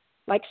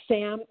like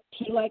Sam,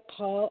 P like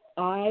Paul,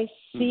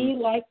 I-C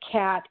like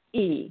cat,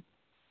 E.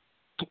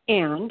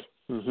 And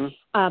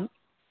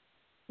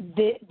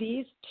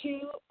these two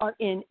are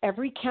in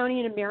every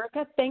county in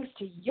America thanks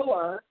to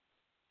your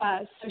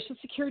Social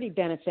Security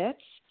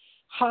benefits.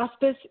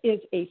 Hospice is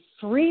a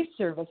free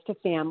service to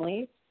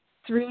families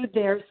through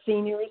their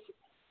seniors'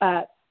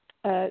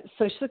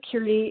 Social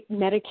Security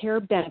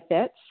Medicare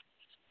benefits.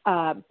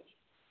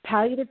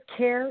 Palliative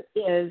care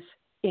is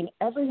in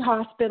every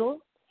hospital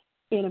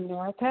in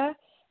America.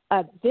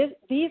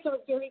 These are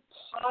very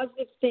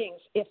positive things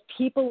if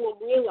people will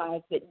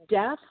realize that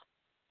death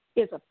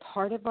is a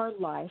part of our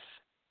life.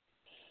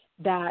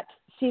 That,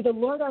 see, the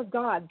Lord our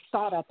God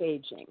thought up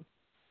aging.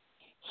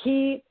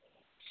 He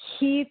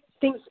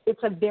thinks it's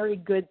a very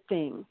good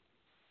thing.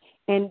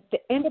 And the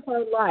end of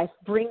our life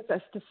brings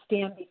us to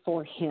stand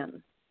before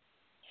him.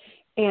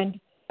 And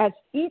as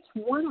each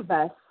one of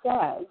us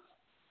says,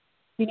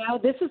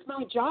 this is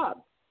my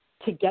job,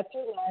 to get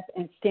through life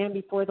and stand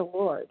before the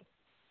Lord.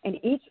 And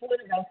each one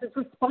of us is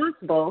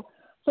responsible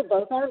for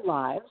both our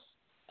lives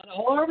and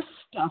all our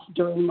stuff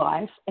during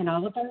life and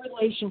all of our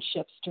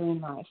relationships during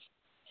life.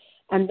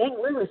 And then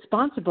we're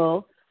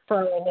responsible for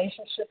our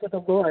relationship with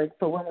the Lord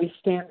for when we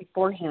stand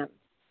before him.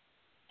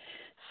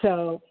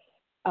 So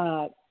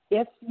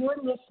if your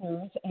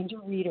listeners and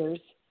your readers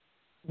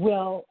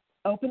will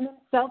open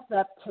themselves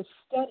up to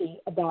study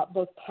about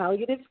both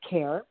palliative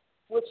care,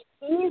 which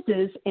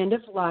eases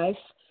end-of-life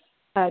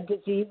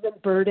disease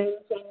and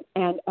burdens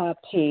and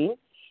pain,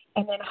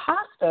 and then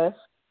hospice,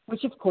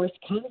 which of course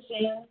comes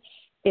in.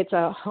 It's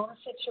a home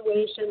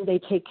situation. They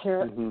take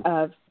care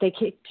of. They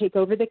take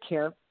over the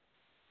care.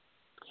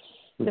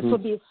 This will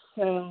be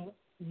so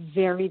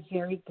very,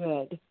 very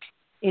good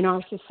in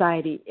our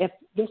society if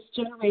this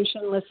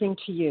generation listening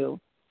to you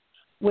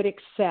would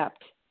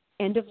accept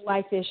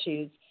end-of-life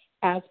issues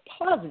as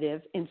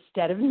positive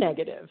instead of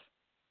negative,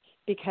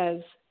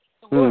 because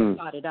the world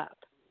got it up.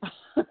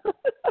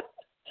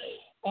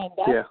 And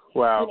that's, yeah.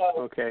 Wow. You know,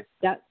 okay.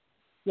 Yeah.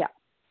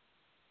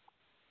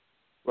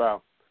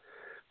 Wow.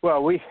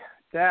 Well,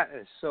 that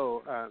is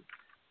so.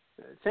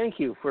 Thank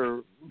you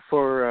for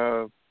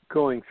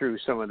going through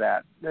some of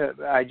that. You're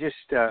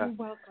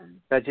welcome.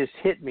 That just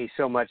hit me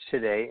so much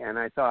today, and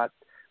I thought,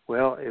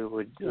 well,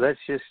 let's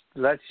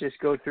just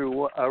go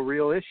through a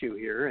real issue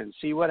here and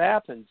see what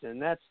happens, and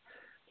that's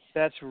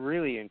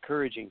really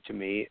encouraging to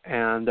me.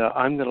 And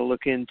I'm going to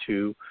look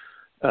into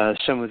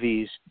some of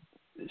these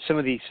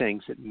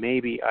things that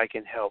maybe I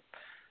can help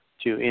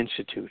to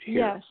institute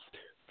here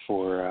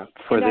for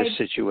this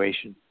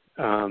situation.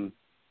 I'm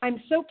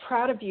so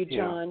proud of you,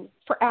 John,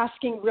 for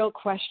asking real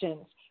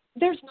questions.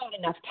 There's not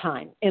enough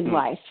time in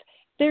life.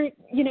 We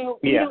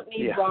don't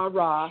need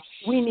rah-rah.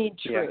 We need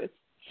truth.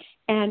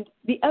 And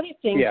the other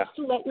thing, just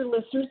to let your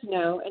listeners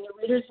know and your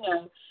readers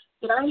know,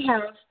 that I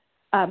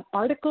have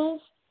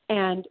articles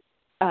and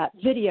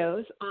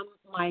videos on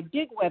my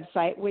big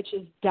website, which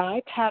is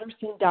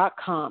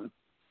diepatterson.com.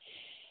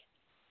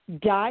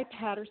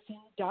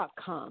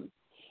 diepatterson.com.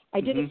 I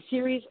did a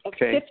series of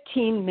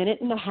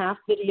 15-minute-and-a-half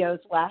videos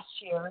last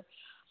year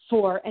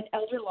for an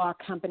elder law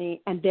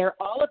company, and they're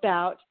all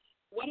about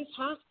what is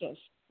hospice,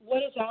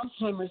 what is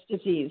Alzheimer's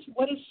disease,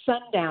 what is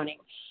sundowning.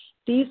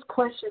 These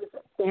questions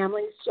that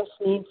families just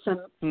need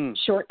some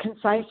short,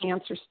 concise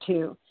answers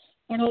to.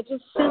 And I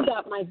just send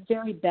out my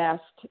very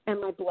best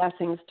and my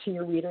blessings to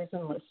your readers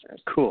and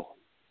listeners. Cool.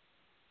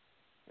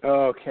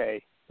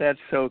 Okay. That's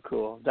so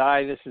cool.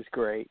 Di, this is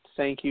great.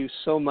 Thank you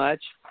so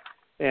much.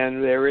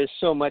 And there is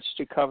so much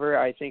to cover.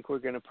 I think we're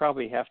going to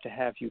probably have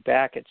you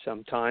back at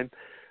some time.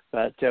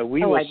 But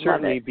we will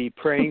certainly be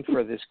praying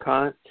for this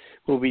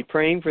we'll be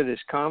praying for this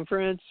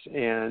conference,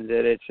 and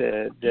that it's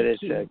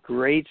a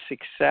great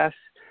success.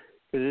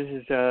 Because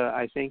this is,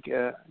 I think,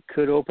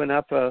 could open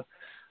up a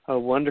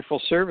wonderful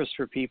service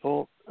for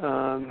people.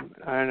 And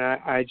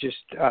I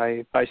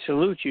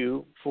salute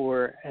you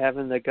for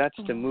having the guts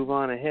to move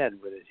on ahead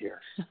with it here.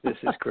 This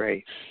is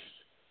great.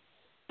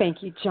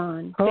 Thank you,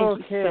 John.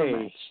 Thank you so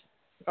much.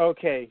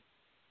 Okay.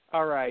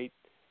 All right.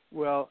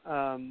 Well,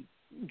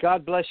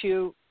 God bless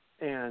you,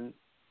 and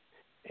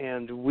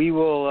we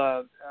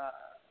will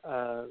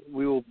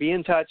be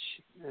in touch,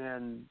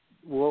 and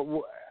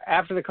we'll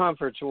after the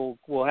conference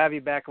we'll have you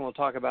back and we'll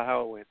talk about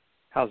how it went.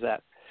 How's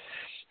that?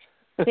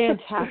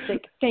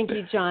 Fantastic. Thank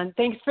you, John.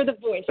 Thanks for the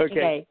voice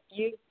today.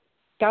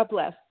 God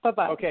bless.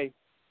 Bye-bye. Okay.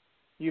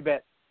 You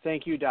bet.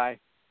 Thank you, Di.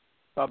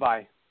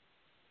 Bye-bye.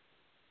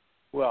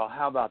 Well,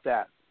 how about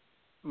that?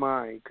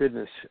 My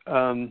goodness.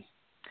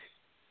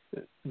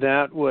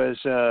 That was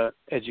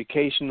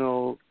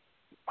educational,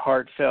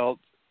 heartfelt,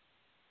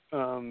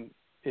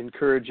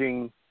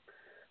 encouraging,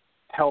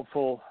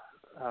 helpful.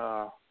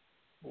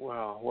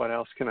 Well, what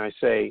else can I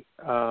say?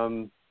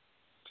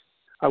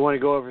 I want to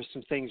go over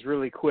some things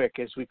really quick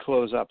as we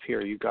close up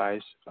here, you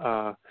guys.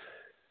 I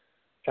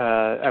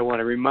want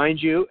to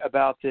remind you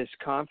about this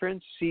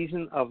conference,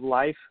 Season of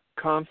Life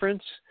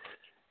Conference,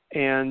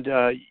 and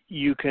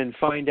you can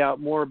find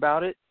out more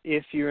about it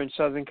if you're in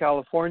Southern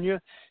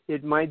California.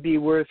 It might be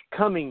worth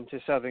coming to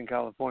Southern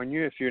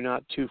California if you're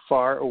not too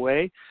far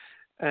away.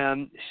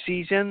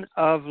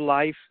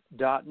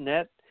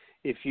 Seasonoflife.net.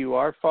 If you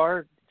are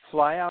far,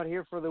 fly out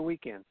here for the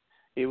weekend.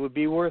 It would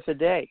be worth a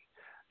day.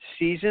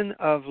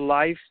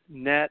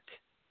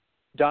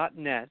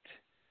 Seasonoflifenet.net.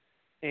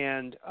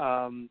 And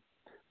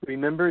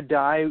remember,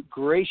 Di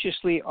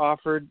graciously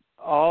offered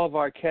all of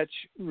our Catch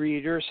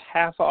readers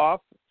half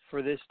off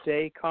for this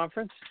day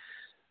conference.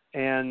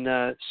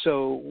 And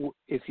so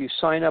if you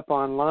sign up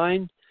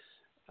online,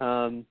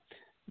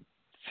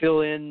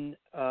 fill in,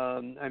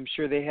 I'm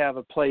sure they have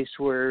a place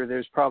where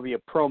there's probably a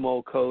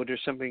promo code or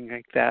something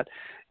like that,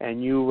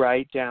 and you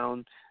write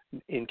down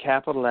in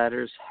capital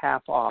letters,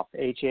 half off,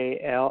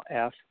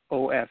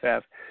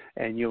 HALFOFF,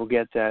 and you'll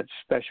get that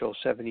special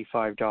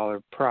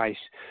 $75 price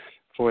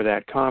for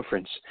that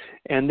conference.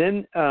 And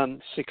then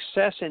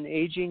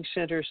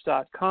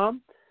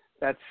successinagingcenters.com,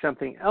 that's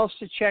something else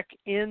to check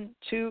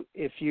into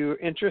if you're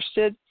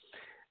interested.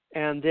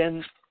 And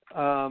then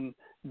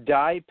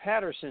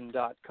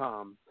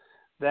diepatterson.com.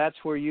 That's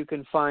where you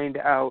can find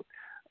out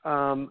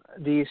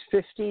these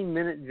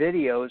 15-minute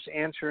videos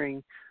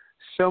answering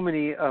so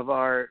many of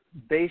our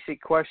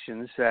basic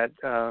questions that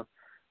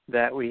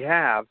we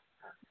have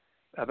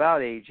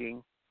about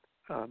aging.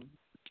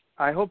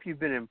 I hope you've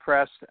been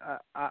impressed.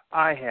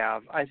 I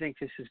have. I think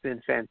this has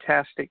been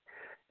fantastic,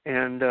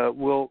 and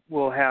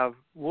we'll have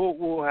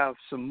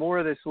some more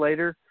of this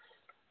later.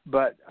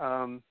 But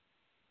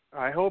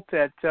I hope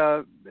that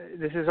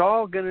this is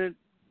all going to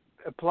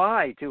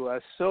apply to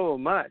us so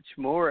much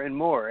more and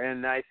more.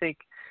 And I think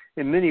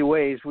in many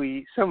ways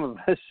some of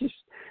us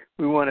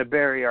we want to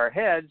bury our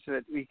heads,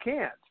 but we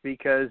can't,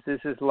 because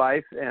this is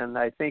life. And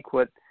I think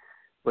what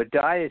what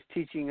Di is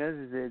teaching us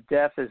is that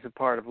death is a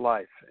part of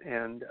life,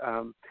 and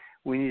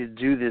we need to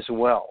do this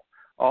well,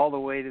 all the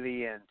way to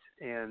the end.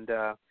 And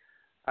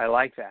I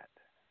like that.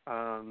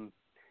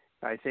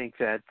 I think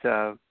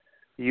that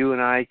you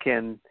and I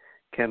can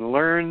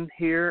learn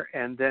here,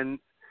 and then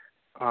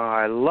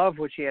I love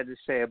what you had to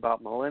say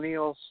about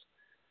millennials.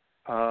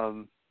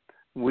 The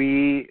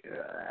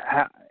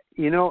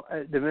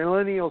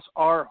millennials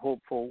are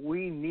hopeful.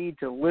 We need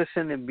to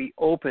listen and be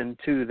open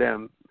to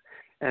them,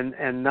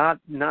 and not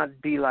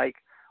be like,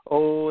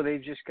 oh,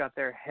 they've just got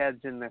their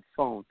heads in their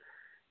phone.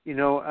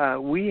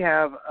 We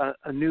have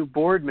a new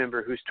board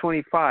member who's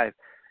 25.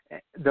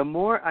 The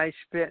more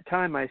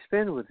time I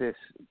spend with this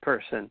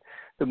person,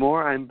 the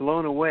more I'm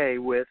blown away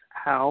with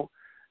how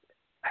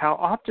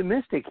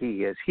optimistic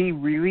he is. He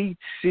really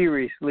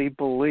seriously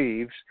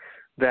believes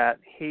that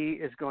he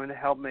is going to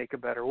help make a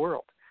better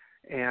world,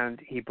 and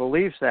he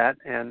believes that.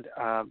 And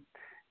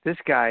this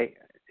guy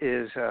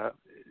is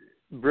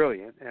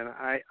brilliant, and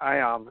I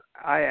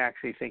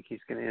actually think he's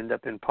going to end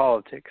up in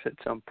politics at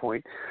some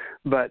point,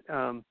 but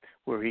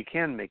where he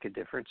can make a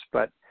difference.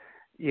 But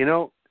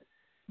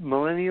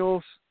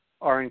millennials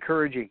are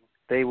encouraging.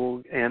 They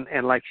will,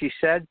 and like she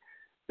said,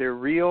 they're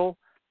real.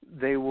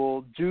 They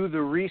will do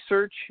the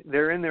research.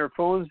 They're in their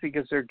phones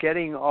because they're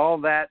getting all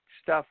that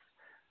stuff.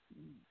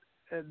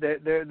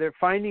 They're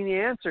finding the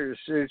answers.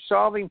 They're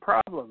solving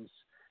problems,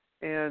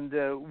 and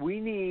we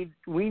need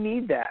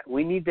that.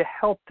 We need to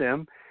help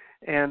them,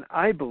 and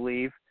I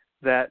believe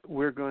that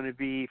we're going to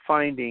be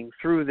finding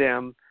through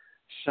them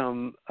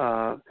some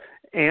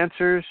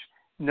answers,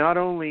 not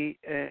only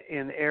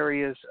in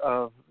areas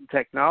of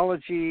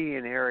technology,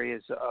 in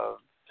areas of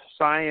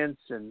science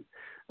and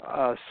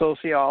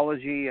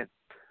sociology,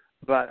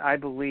 but I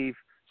believe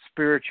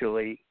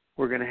spiritually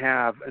we're going to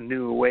have a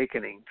new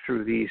awakening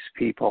through these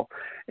people,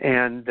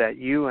 and that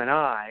you and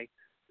I,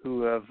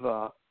 who have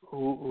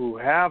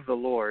the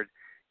Lord,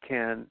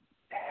 can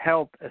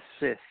help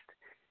assist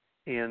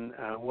in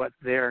what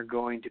they're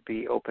going to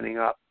be opening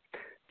up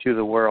to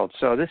the world.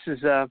 So this is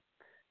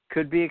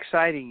could be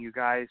exciting, you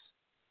guys.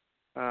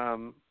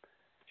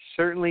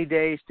 Certainly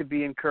days to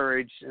be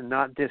encouraged and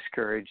not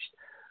discouraged.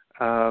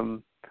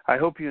 I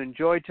hope you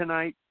enjoyed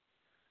tonight.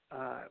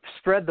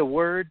 Spread the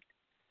word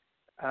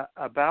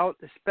about,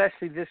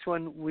 especially this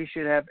one. We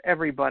should have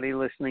everybody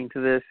listening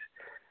to this,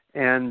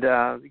 and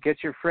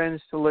get your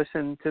friends to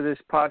listen to this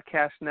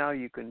podcast now.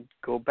 You can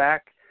go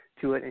back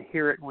to it and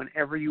hear it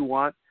whenever you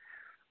want.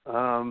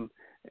 And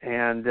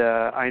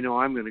I know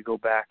I'm going to go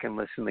back and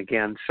listen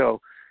again.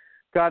 So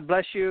God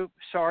bless you.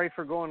 Sorry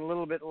for going a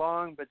little bit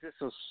long, but this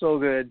was so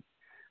good.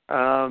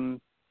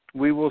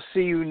 We will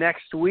see you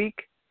next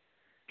week,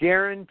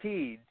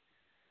 guaranteed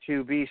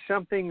to be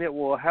something that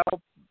will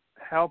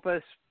help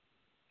us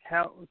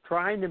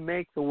trying to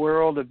make the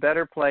world a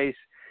better place.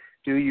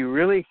 Do you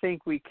really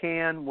think we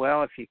can?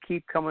 Well, if you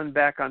keep coming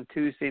back on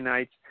Tuesday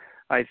nights,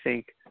 I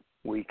think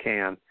we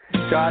can.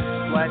 God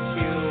bless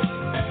you.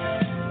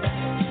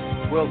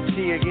 We'll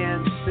see you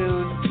again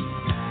soon.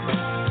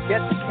 Get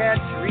the catch,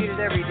 read it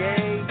every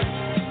day.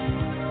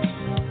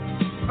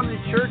 Come to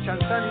church on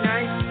Sunday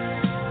night.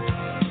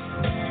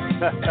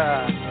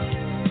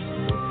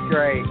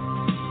 Great.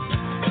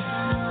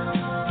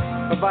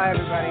 Bye-bye,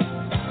 everybody.